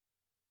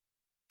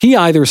 He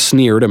either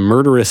sneered a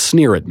murderous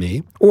sneer at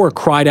me or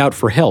cried out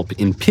for help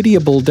in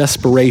pitiable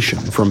desperation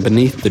from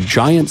beneath the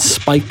giant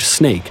spiked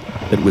snake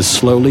that was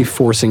slowly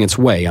forcing its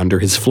way under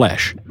his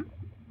flesh.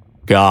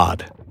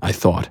 God, I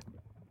thought.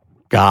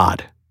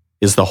 God,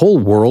 is the whole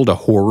world a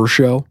horror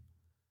show?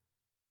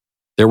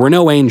 There were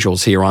no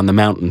angels here on the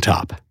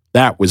mountaintop.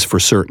 That was for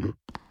certain.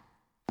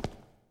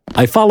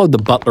 I followed the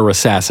butler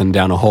assassin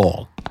down a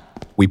hall.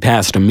 We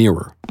passed a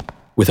mirror.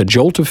 With a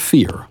jolt of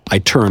fear, I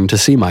turned to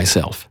see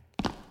myself.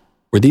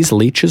 Were these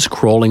leeches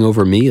crawling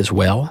over me as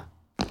well?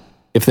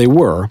 If they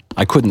were,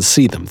 I couldn't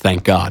see them,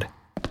 thank God.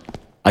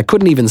 I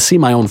couldn't even see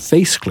my own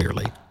face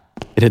clearly.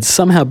 It had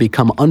somehow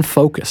become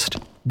unfocused,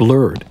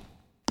 blurred,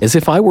 as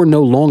if I were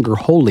no longer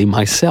wholly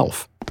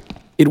myself.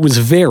 It was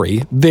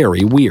very,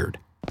 very weird.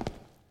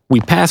 We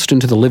passed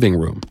into the living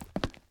room.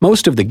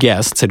 Most of the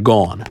guests had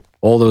gone,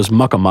 all those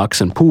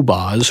muckamucks and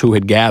poobahs who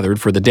had gathered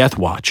for the death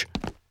watch.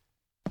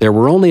 There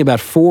were only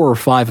about 4 or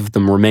 5 of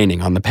them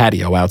remaining on the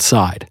patio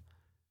outside.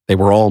 They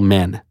were all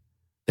men.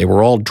 They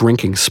were all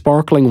drinking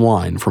sparkling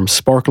wine from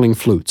sparkling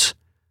flutes.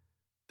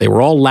 They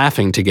were all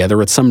laughing together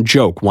at some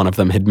joke one of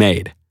them had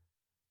made.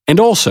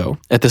 And also,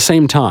 at the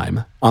same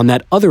time, on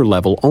that other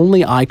level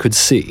only I could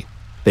see,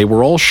 they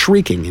were all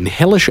shrieking in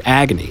hellish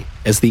agony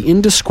as the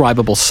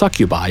indescribable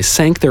succubi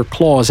sank their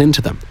claws into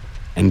them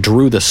and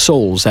drew the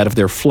souls out of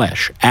their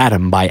flesh,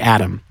 atom by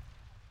atom.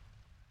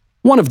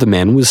 One of the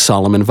men was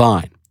Solomon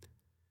Vine.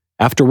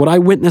 After what I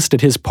witnessed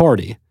at his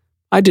party,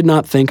 I did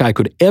not think I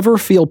could ever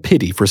feel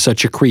pity for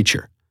such a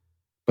creature,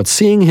 but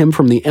seeing him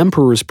from the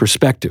Emperor's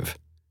perspective,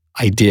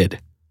 I did.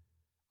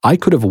 I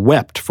could have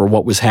wept for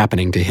what was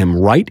happening to him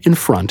right in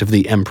front of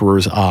the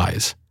Emperor's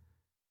eyes.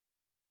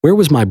 Where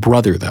was my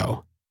brother,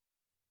 though?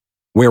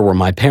 Where were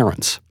my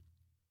parents?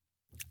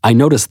 I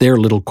noticed their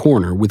little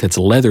corner with its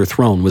leather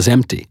throne was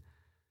empty.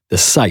 The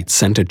sight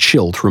sent a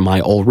chill through my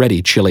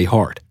already chilly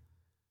heart.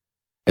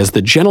 As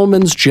the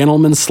gentleman's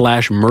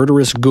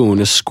gentleman/murderous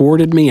goon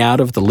escorted me out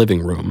of the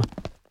living room,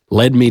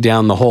 led me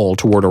down the hall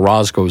toward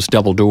Orozco's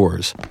double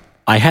doors,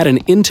 I had an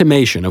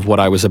intimation of what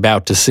I was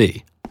about to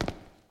see.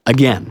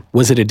 Again,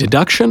 was it a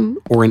deduction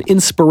or an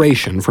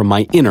inspiration from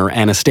my inner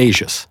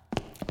Anastasius?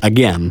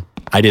 Again,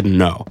 I didn't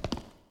know.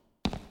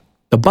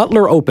 The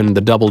butler opened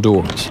the double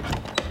doors.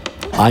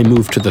 I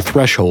moved to the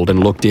threshold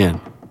and looked in.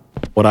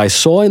 What I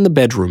saw in the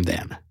bedroom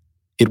then,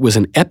 it was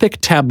an epic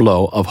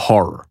tableau of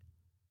horror.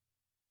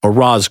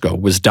 Orozco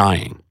was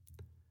dying.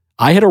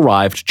 I had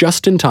arrived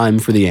just in time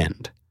for the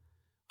end.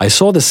 I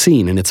saw the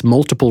scene in its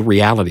multiple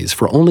realities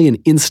for only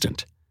an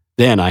instant.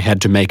 Then I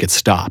had to make it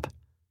stop.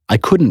 I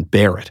couldn't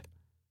bear it.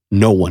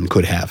 No one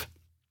could have.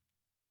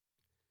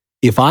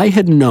 If I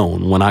had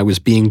known when I was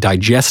being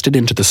digested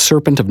into the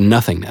serpent of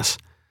nothingness,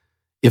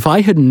 if I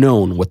had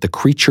known what the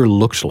creature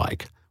looked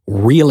like,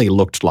 really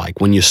looked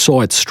like when you saw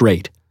it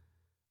straight,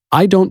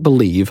 I don't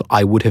believe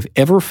I would have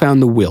ever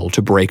found the will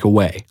to break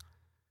away.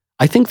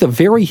 I think the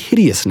very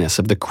hideousness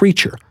of the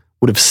creature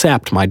would have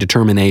sapped my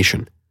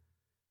determination.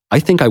 I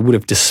think I would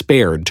have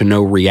despaired to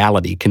know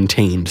reality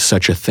contained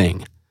such a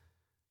thing.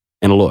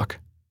 And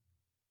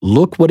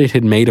look what it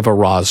had made of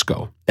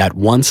Orozco, that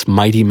once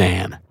mighty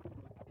man.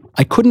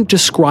 I couldn't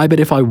describe it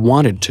if I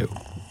wanted to.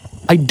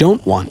 I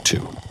don't want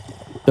to.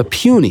 The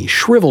puny,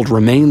 shriveled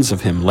remains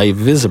of him lay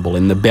visible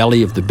in the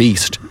belly of the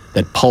beast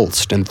that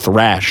pulsed and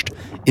thrashed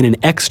in an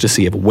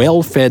ecstasy of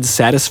well-fed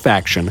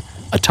satisfaction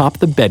atop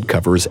the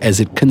bedcovers as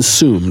it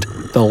consumed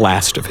the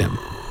last of him.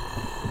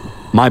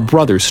 My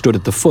brother stood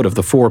at the foot of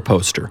the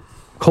four-poster,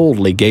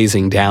 coldly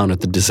gazing down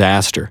at the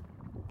disaster.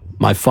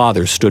 My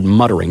father stood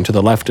muttering to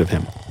the left of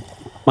him.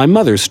 My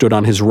mother stood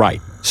on his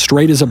right,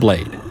 straight as a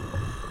blade.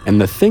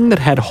 And the thing that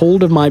had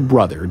hold of my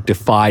brother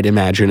defied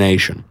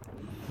imagination.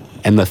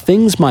 And the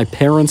things my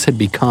parents had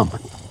become,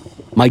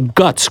 my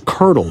guts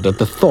curdled at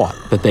the thought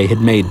that they had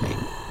made me.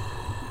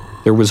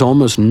 There was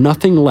almost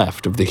nothing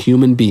left of the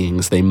human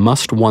beings they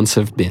must once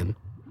have been.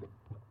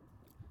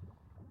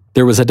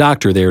 There was a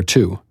doctor there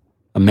too,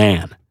 a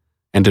man,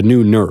 and a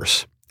new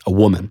nurse, a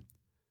woman.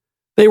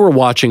 They were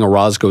watching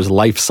Orozco's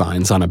life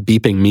signs on a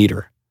beeping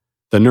meter.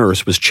 The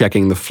nurse was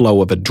checking the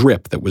flow of a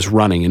drip that was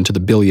running into the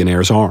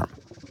billionaire's arm.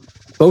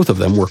 Both of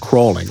them were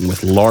crawling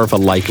with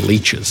larva-like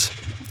leeches.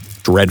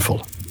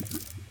 Dreadful.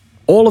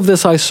 All of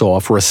this I saw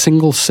for a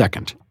single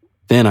second.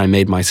 Then I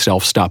made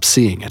myself stop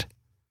seeing it.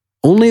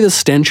 Only the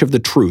stench of the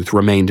truth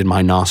remained in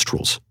my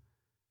nostrils.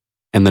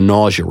 And the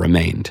nausea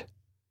remained.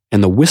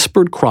 And the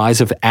whispered cries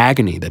of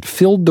agony that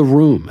filled the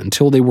room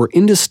until they were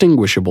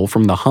indistinguishable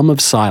from the hum of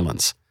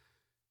silence.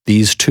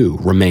 These too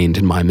remained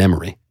in my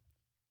memory.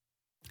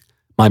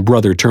 My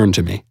brother turned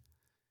to me.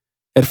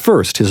 At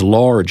first, his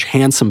large,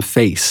 handsome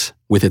face,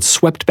 with its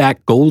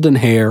swept-back golden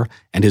hair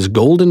and his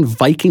golden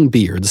Viking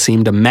beard,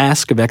 seemed a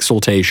mask of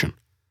exultation.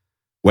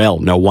 Well,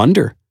 no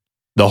wonder.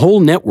 The whole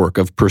network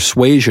of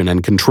persuasion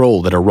and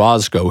control that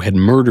Orozco had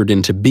murdered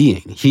into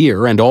being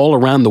here and all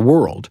around the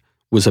world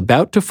was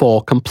about to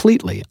fall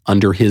completely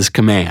under his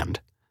command.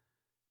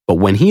 But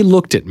when he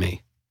looked at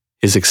me,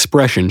 his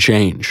expression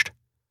changed.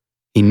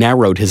 He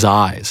narrowed his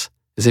eyes,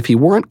 as if he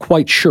weren't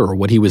quite sure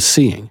what he was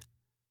seeing.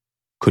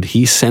 Could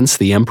he sense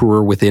the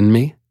Emperor within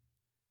me?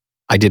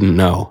 I didn't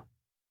know.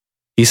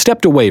 He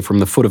stepped away from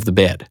the foot of the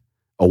bed,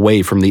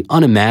 away from the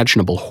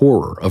unimaginable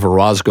horror of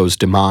Orozco's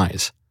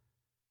demise.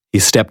 He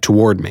stepped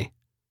toward me.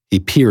 He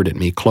peered at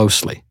me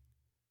closely.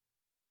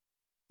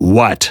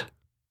 "What?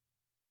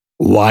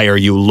 Why are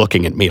you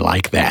looking at me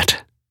like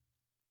that?"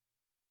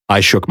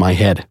 I shook my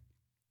head.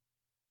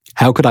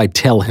 How could I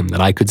tell him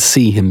that I could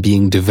see him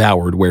being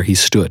devoured where he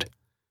stood?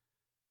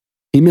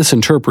 He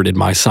misinterpreted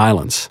my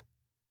silence.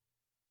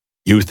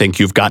 "You think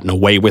you've gotten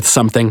away with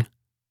something?"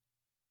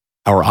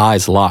 Our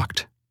eyes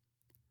locked.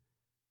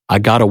 "I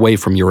got away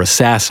from your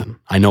assassin,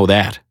 I know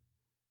that.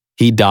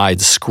 He died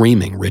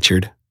screaming,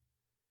 Richard.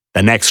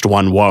 The next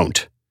one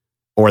won't.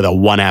 Or the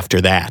one after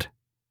that."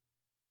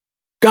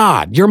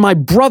 "God, you're my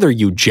brother,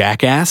 you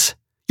jackass!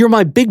 You're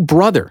my big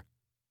brother!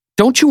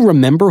 Don't you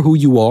remember who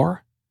you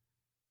are?"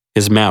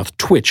 His mouth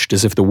twitched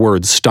as if the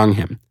words stung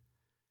him.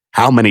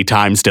 "How many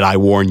times did I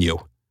warn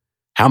you?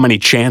 How many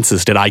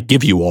chances did I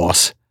give you,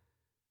 Oss?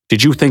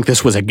 Did you think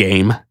this was a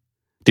game?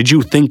 Did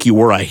you think you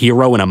were a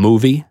hero in a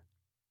movie?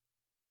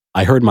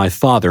 I heard my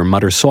father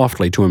mutter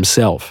softly to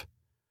himself.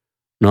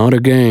 Not a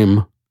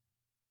game.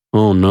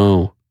 Oh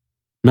no,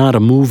 not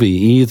a movie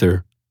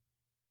either.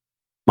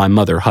 My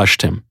mother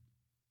hushed him.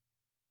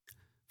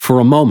 For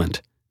a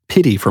moment,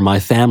 pity for my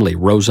family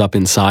rose up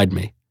inside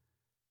me.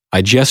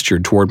 I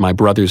gestured toward my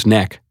brother's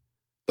neck.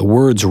 The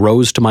words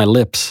rose to my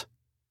lips.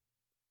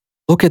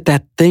 Look at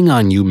that thing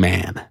on you,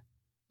 man.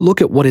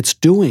 Look at what it's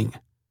doing.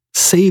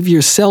 Save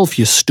yourself,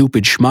 you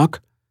stupid schmuck.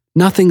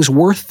 Nothing's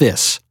worth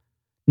this.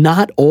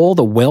 Not all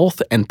the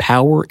wealth and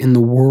power in the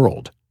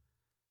world.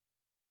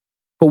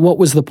 But what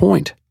was the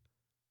point?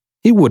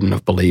 He wouldn't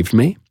have believed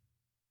me.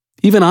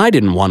 Even I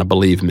didn't want to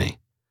believe me.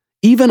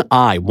 Even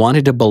I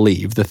wanted to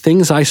believe the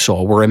things I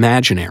saw were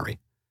imaginary.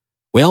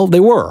 Well, they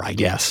were, I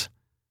guess.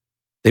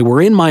 They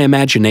were in my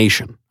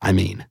imagination, I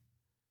mean.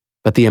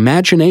 But the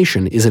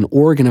imagination is an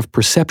organ of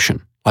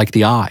perception, like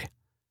the eye.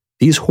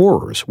 These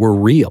horrors were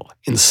real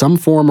in some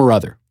form or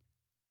other.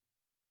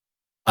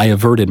 I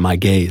averted my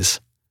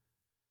gaze.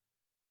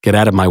 Get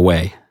out of my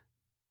way.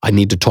 I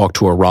need to talk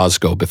to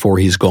Orozco before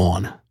he's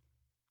gone.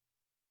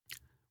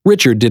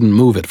 Richard didn't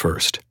move at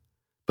first,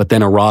 but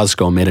then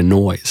Orozco made a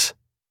noise.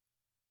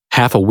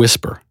 Half a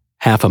whisper,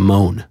 half a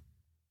moan.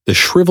 The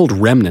shriveled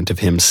remnant of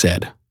him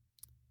said,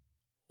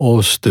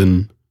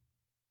 Austin.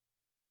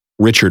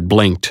 Richard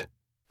blinked.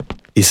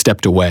 He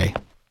stepped away.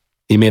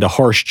 He made a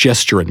harsh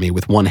gesture at me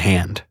with one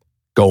hand.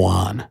 Go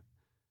on.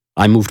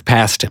 I moved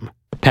past him,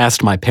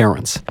 past my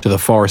parents, to the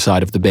far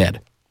side of the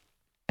bed.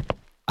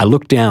 I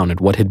looked down at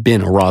what had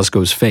been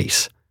Orozco's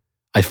face.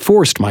 I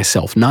forced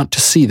myself not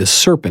to see the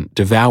serpent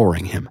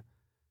devouring him,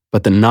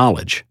 but the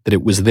knowledge that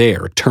it was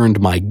there turned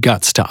my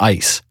guts to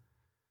ice.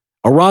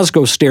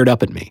 Orozco stared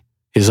up at me,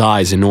 his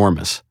eyes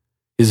enormous.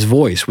 His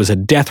voice was a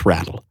death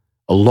rattle,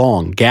 a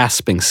long,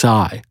 gasping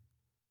sigh.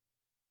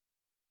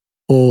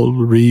 All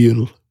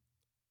real,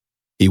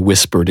 he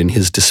whispered in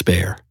his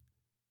despair.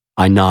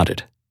 I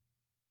nodded.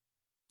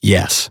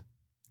 Yes.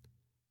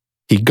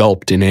 He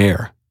gulped in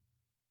air.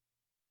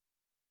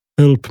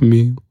 Help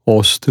me,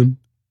 Austin.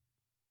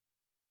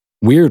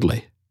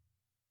 Weirdly,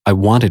 I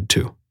wanted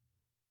to.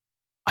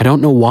 I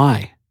don't know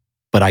why,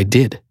 but I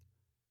did.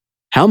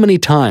 How many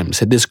times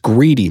had this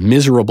greedy,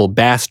 miserable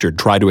bastard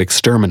tried to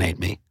exterminate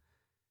me?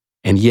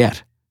 And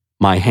yet,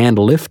 my hand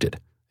lifted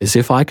as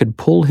if I could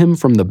pull him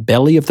from the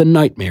belly of the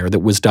nightmare that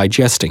was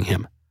digesting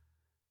him.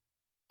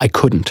 I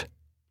couldn't.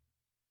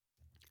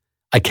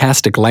 I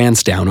cast a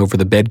glance down over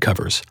the bed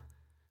covers.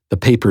 The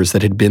papers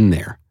that had been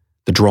there,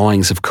 the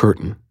drawings of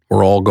Curtin,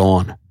 were all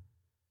gone.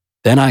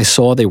 Then I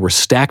saw they were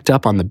stacked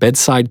up on the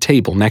bedside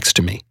table next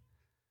to me.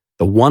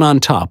 The one on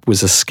top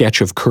was a sketch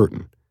of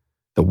Curtin.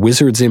 The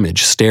wizard's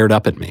image stared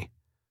up at me.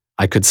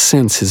 I could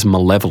sense his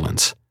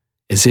malevolence,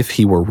 as if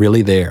he were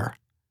really there.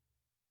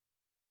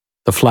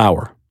 The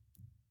flower.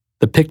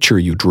 The picture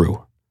you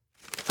drew.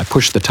 I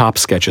pushed the top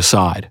sketch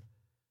aside.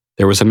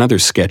 There was another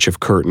sketch of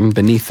Curtin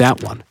beneath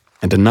that one,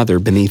 and another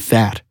beneath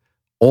that,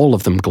 all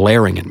of them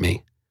glaring at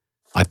me.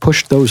 I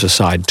pushed those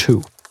aside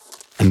too,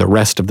 and the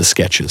rest of the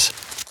sketches,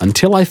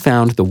 until I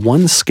found the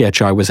one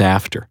sketch I was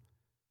after,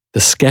 the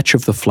sketch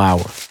of the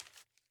flower.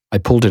 I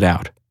pulled it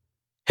out,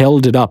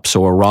 held it up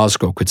so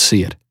Orozco could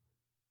see it.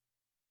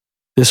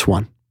 This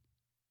one.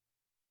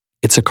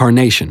 It's a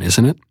carnation,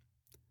 isn't it?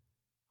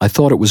 I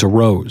thought it was a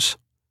rose,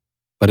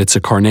 but it's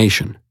a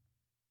carnation.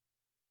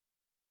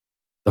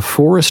 The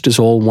forest is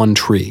all one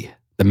tree,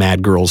 the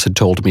mad girls had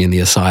told me in the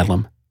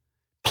asylum.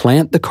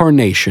 Plant the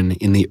carnation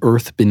in the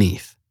earth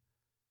beneath.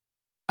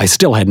 I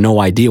still had no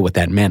idea what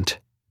that meant,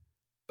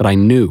 but I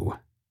knew,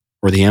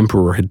 or the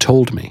emperor had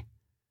told me,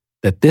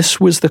 that this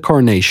was the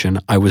carnation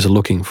I was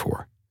looking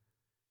for.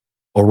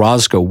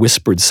 Orozco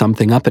whispered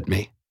something up at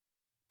me,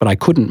 but I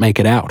couldn't make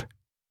it out.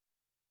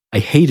 I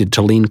hated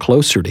to lean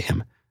closer to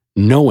him,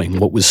 knowing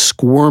what was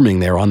squirming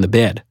there on the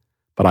bed,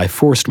 but I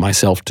forced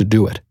myself to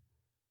do it.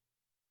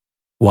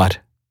 What?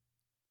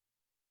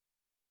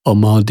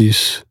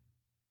 Amadis.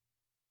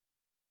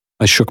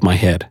 I shook my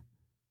head.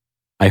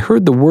 I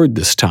heard the word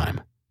this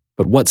time,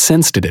 but what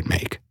sense did it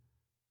make?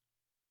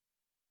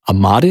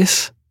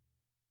 Amadis?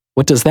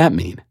 What does that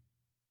mean?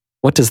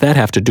 What does that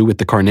have to do with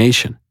the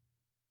carnation?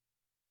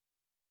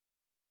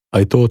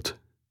 I thought,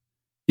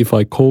 if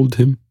I called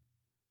him,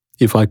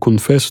 if I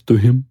confessed to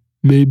him,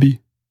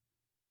 maybe.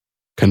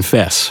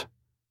 Confess?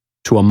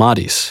 To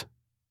Amadis?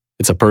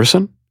 It's a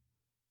person?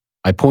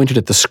 I pointed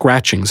at the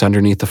scratchings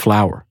underneath the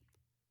flower.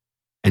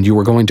 And you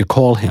were going to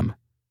call him.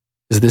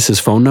 Is this his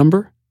phone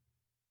number?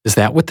 Is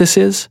that what this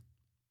is?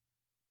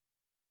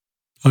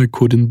 I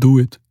couldn't do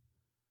it.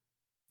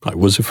 I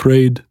was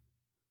afraid.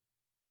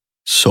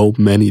 So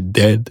many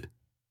dead.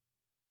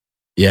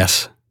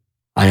 Yes,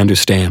 I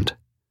understand.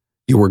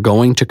 You were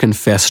going to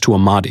confess to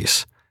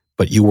Amadis,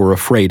 but you were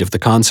afraid of the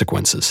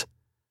consequences.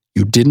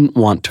 You didn't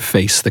want to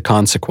face the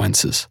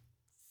consequences.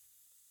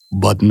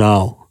 But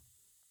now,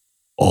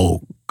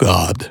 oh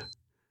God,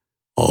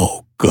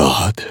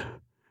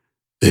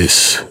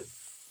 this.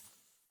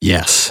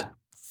 Yes,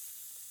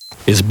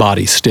 His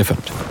body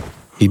stiffened.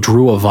 He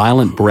drew a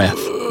violent breath,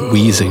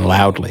 wheezing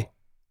loudly.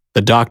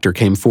 The doctor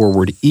came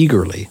forward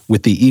eagerly,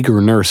 with the eager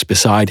nurse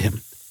beside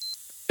him.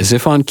 As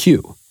if on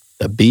cue,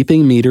 the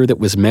beeping meter that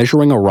was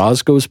measuring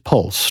Orozco's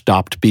pulse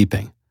stopped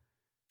beeping.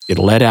 It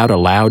let out a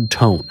loud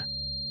tone.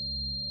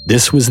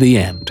 This was the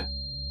end.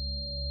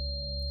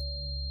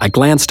 I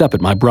glanced up at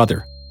my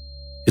brother.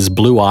 His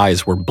blue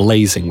eyes were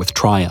blazing with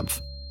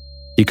triumph.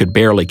 He could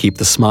barely keep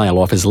the smile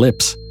off his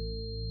lips.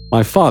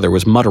 My father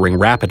was muttering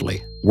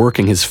rapidly,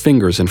 working his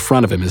fingers in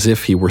front of him as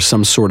if he were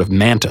some sort of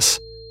mantis.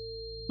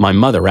 My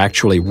mother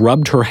actually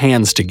rubbed her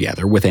hands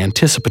together with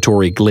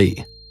anticipatory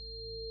glee.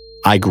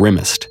 I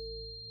grimaced.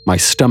 My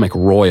stomach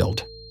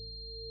roiled.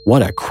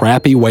 What a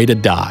crappy way to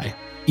die,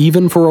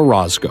 even for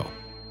Orozco.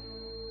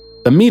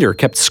 The meter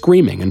kept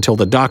screaming until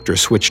the doctor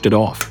switched it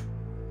off.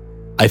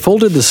 I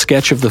folded the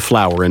sketch of the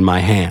flower in my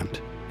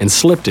hand and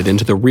slipped it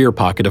into the rear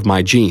pocket of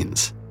my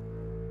jeans.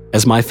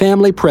 As my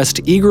family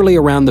pressed eagerly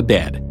around the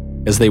bed,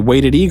 as they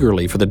waited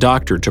eagerly for the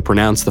doctor to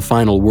pronounce the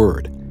final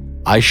word,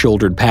 I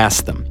shouldered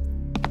past them.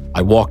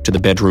 I walked to the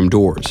bedroom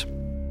doors.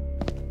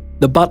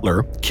 The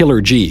butler,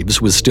 Killer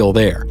Jeeves, was still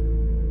there.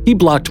 He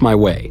blocked my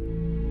way.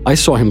 I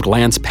saw him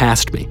glance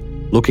past me,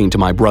 looking to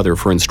my brother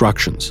for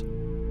instructions.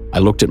 I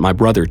looked at my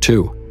brother,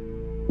 too.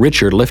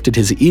 Richard lifted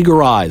his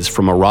eager eyes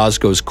from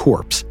Orozco's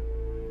corpse,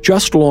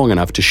 just long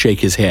enough to shake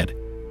his head.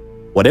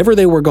 Whatever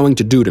they were going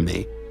to do to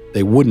me,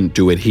 they wouldn't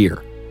do it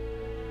here.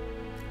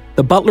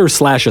 The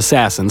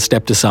butler/assassin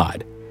stepped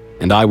aside,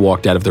 and I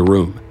walked out of the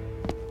room.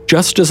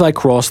 Just as I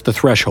crossed the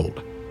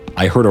threshold,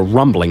 I heard a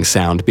rumbling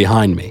sound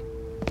behind me.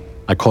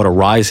 I caught a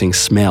rising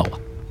smell,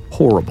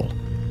 horrible.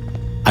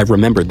 I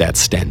remembered that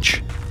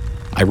stench.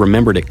 I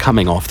remembered it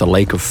coming off the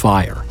lake of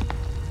fire.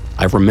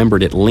 I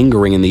remembered it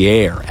lingering in the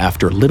air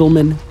after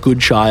Littleman,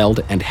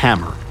 Goodchild, and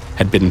Hammer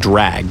had been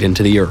dragged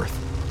into the earth.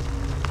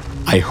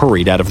 I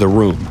hurried out of the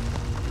room.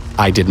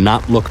 I did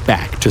not look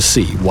back to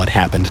see what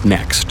happened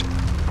next.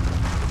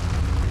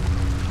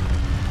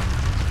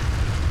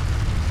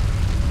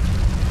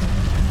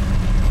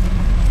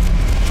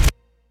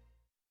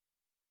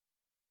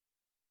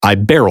 I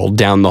barreled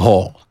down the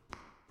hall.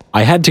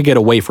 I had to get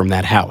away from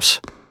that house.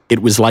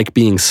 It was like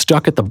being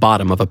stuck at the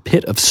bottom of a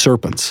pit of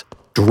serpents,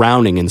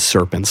 drowning in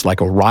serpents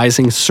like a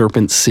rising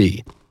serpent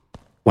sea.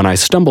 When I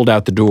stumbled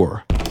out the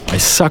door, I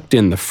sucked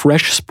in the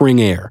fresh spring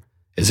air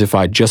as if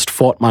I'd just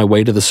fought my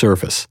way to the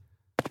surface.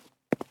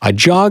 I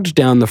jogged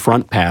down the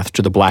front path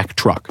to the black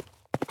truck,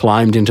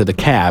 climbed into the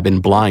cab in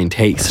blind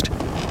haste.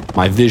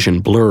 My vision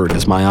blurred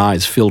as my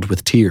eyes filled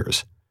with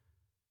tears.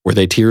 Were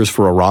they tears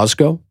for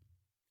Orozco?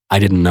 I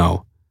didn't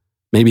know.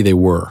 Maybe they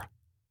were.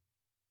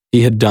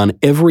 He had done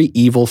every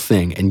evil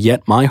thing, and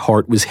yet my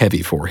heart was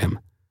heavy for him.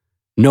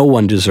 No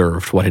one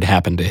deserved what had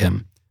happened to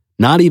him.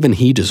 Not even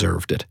he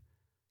deserved it.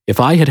 If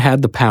I had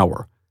had the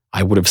power,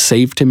 I would have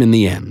saved him in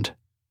the end.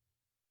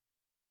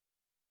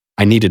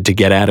 I needed to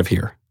get out of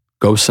here,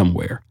 go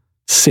somewhere,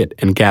 sit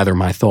and gather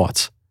my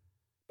thoughts.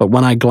 But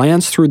when I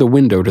glanced through the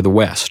window to the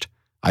west,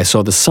 I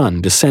saw the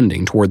sun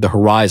descending toward the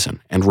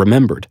horizon and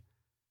remembered.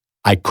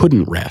 I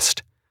couldn't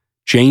rest.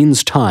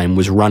 Jane's time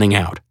was running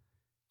out.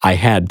 I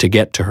had to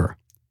get to her.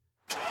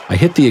 I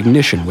hit the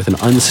ignition with an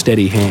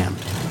unsteady hand,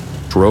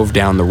 drove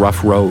down the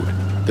rough road,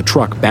 the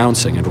truck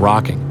bouncing and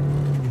rocking.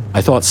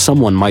 I thought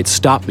someone might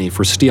stop me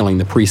for stealing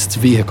the priest's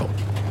vehicle,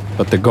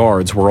 but the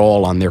guards were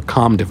all on their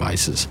comm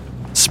devices,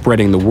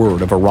 spreading the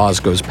word of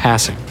Orozco's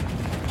passing.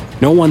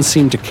 No one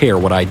seemed to care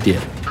what I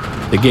did.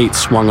 The gate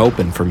swung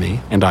open for me,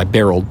 and I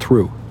barreled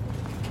through.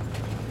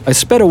 I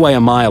sped away a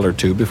mile or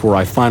two before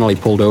I finally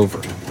pulled over.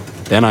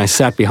 Then I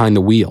sat behind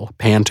the wheel,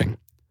 panting.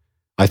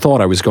 I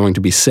thought I was going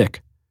to be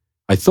sick.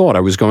 I thought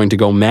I was going to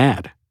go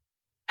mad.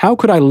 How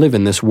could I live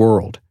in this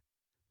world,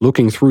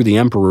 looking through the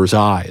Emperor's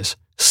eyes,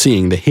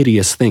 seeing the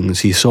hideous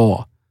things he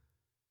saw?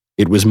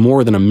 It was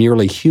more than a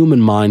merely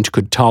human mind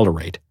could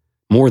tolerate,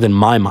 more than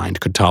my mind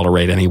could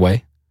tolerate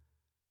anyway.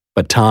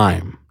 But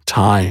time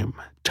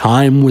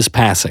was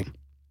passing.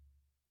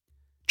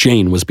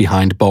 Jane was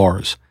behind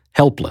bars,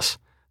 helpless,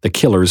 the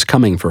killers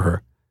coming for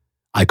her.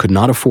 I could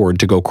not afford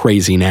to go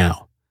crazy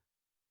now.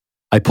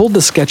 I pulled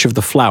the sketch of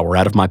the flower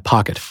out of my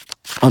pocket,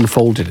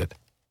 unfolded it,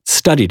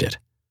 studied it.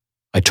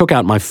 I took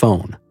out my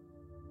phone.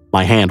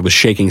 My hand was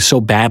shaking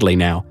so badly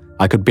now,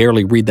 I could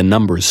barely read the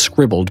numbers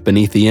scribbled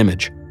beneath the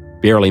image,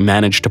 barely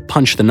managed to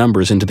punch the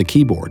numbers into the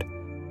keyboard.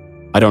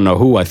 I don't know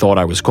who I thought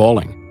I was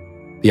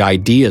calling. The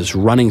ideas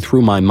running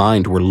through my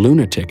mind were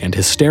lunatic and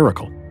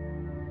hysterical.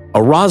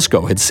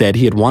 Orozco had said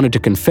he had wanted to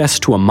confess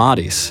to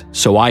Amadis,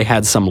 so I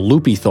had some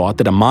loopy thought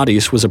that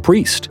Amadis was a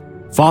priest.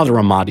 Father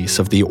Amadis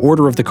of the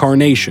Order of the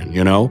Carnation,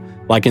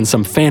 like in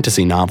some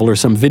fantasy novel or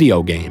some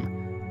video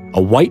game.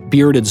 A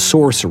white-bearded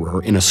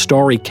sorcerer in a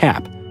starry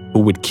cap who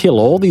would kill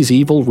all these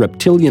evil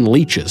reptilian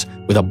leeches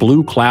with a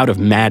blue cloud of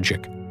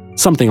magic.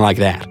 Something like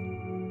that.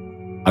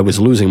 I was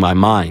losing my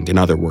mind, in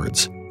other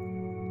words.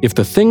 If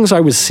the things I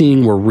was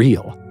seeing were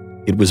real,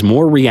 it was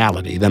more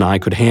reality than I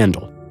could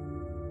handle.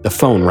 The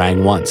phone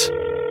rang once.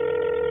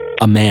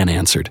 A man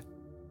answered.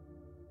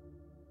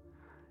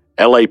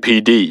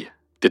 LAPD.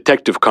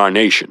 Detective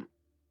Carnation.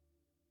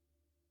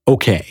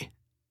 Okay,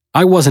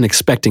 I wasn't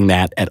expecting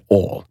that at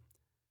all.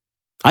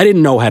 I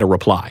didn't know how to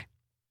reply.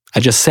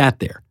 I just sat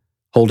there,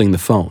 holding the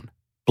phone,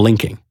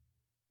 blinking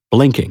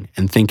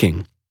and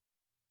thinking,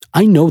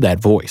 I know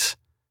that voice.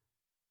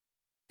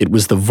 It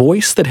was the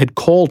voice that had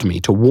called me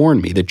to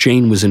warn me that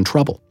Jane was in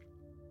trouble,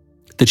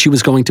 that she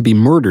was going to be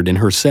murdered in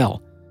her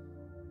cell.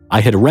 I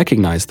had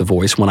recognized the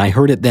voice when I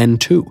heard it then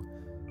too,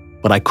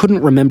 but I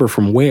couldn't remember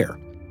from where.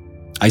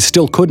 I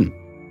still couldn't.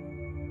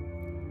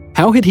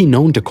 How had he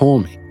known to call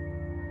me?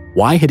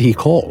 Why had he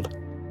called?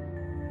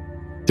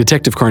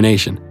 Detective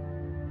Carnation,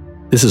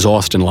 this is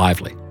Austin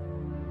Lively.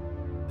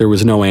 There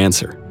was no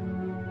answer,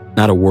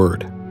 not a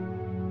word.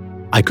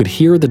 I could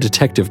hear the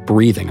detective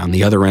breathing on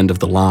the other end of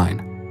the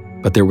line,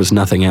 but there was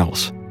nothing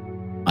else.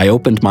 I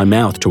opened my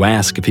mouth to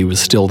ask if he was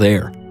still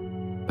there,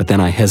 but then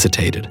I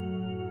hesitated.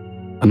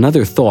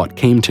 Another thought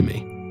came to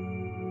me,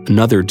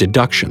 another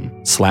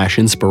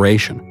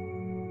deduction/inspiration.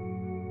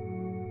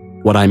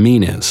 What I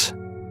mean is,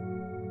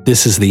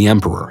 this is the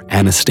Emperor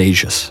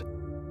Anastasius.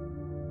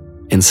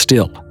 And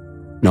still,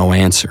 no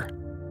answer.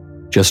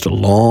 Just a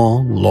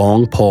long,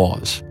 long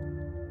pause.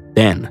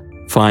 Then,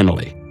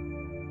 finally,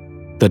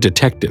 the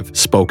detective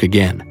spoke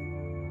again.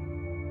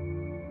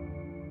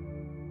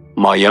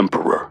 My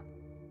Emperor,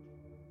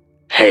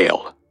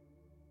 hail.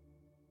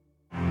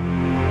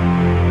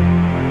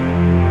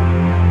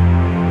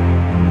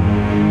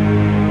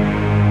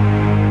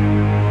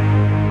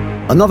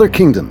 Another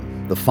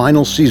Kingdom, the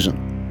final season.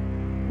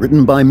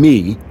 Written by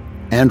me,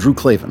 Andrew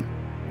Klavan.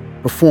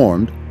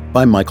 Performed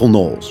by Michael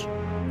Knowles.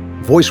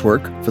 Voice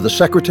work for the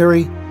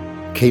Secretary,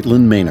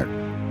 Caitlin Maynard.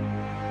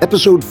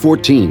 Episode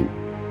 14,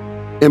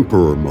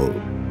 Emperor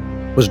Mode,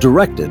 was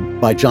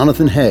directed by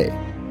Jonathan Hay.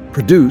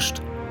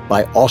 Produced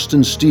by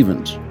Austin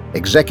Stevens.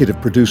 Executive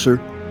producer,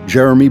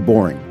 Jeremy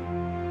Boring.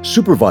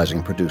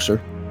 Supervising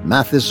producer,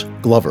 Mathis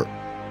Glover.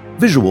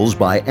 Visuals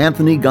by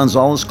Anthony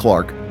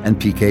Gonzalez-Clark and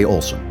P.K.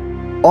 Olson.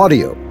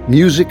 Audio,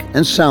 music,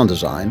 and sound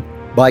design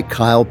by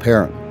Kyle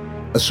Perrin.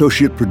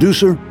 Associate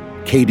producer,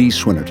 Katie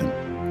Swinnerton.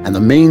 And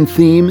the main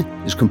theme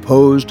is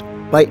composed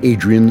by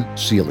Adrian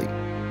Seeley.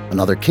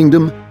 Another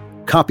Kingdom,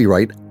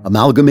 copyright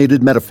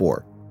Amalgamated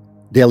Metaphor.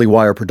 Daily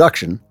Wire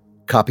production,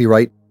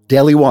 copyright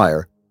Daily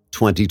Wire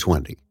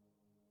 2020.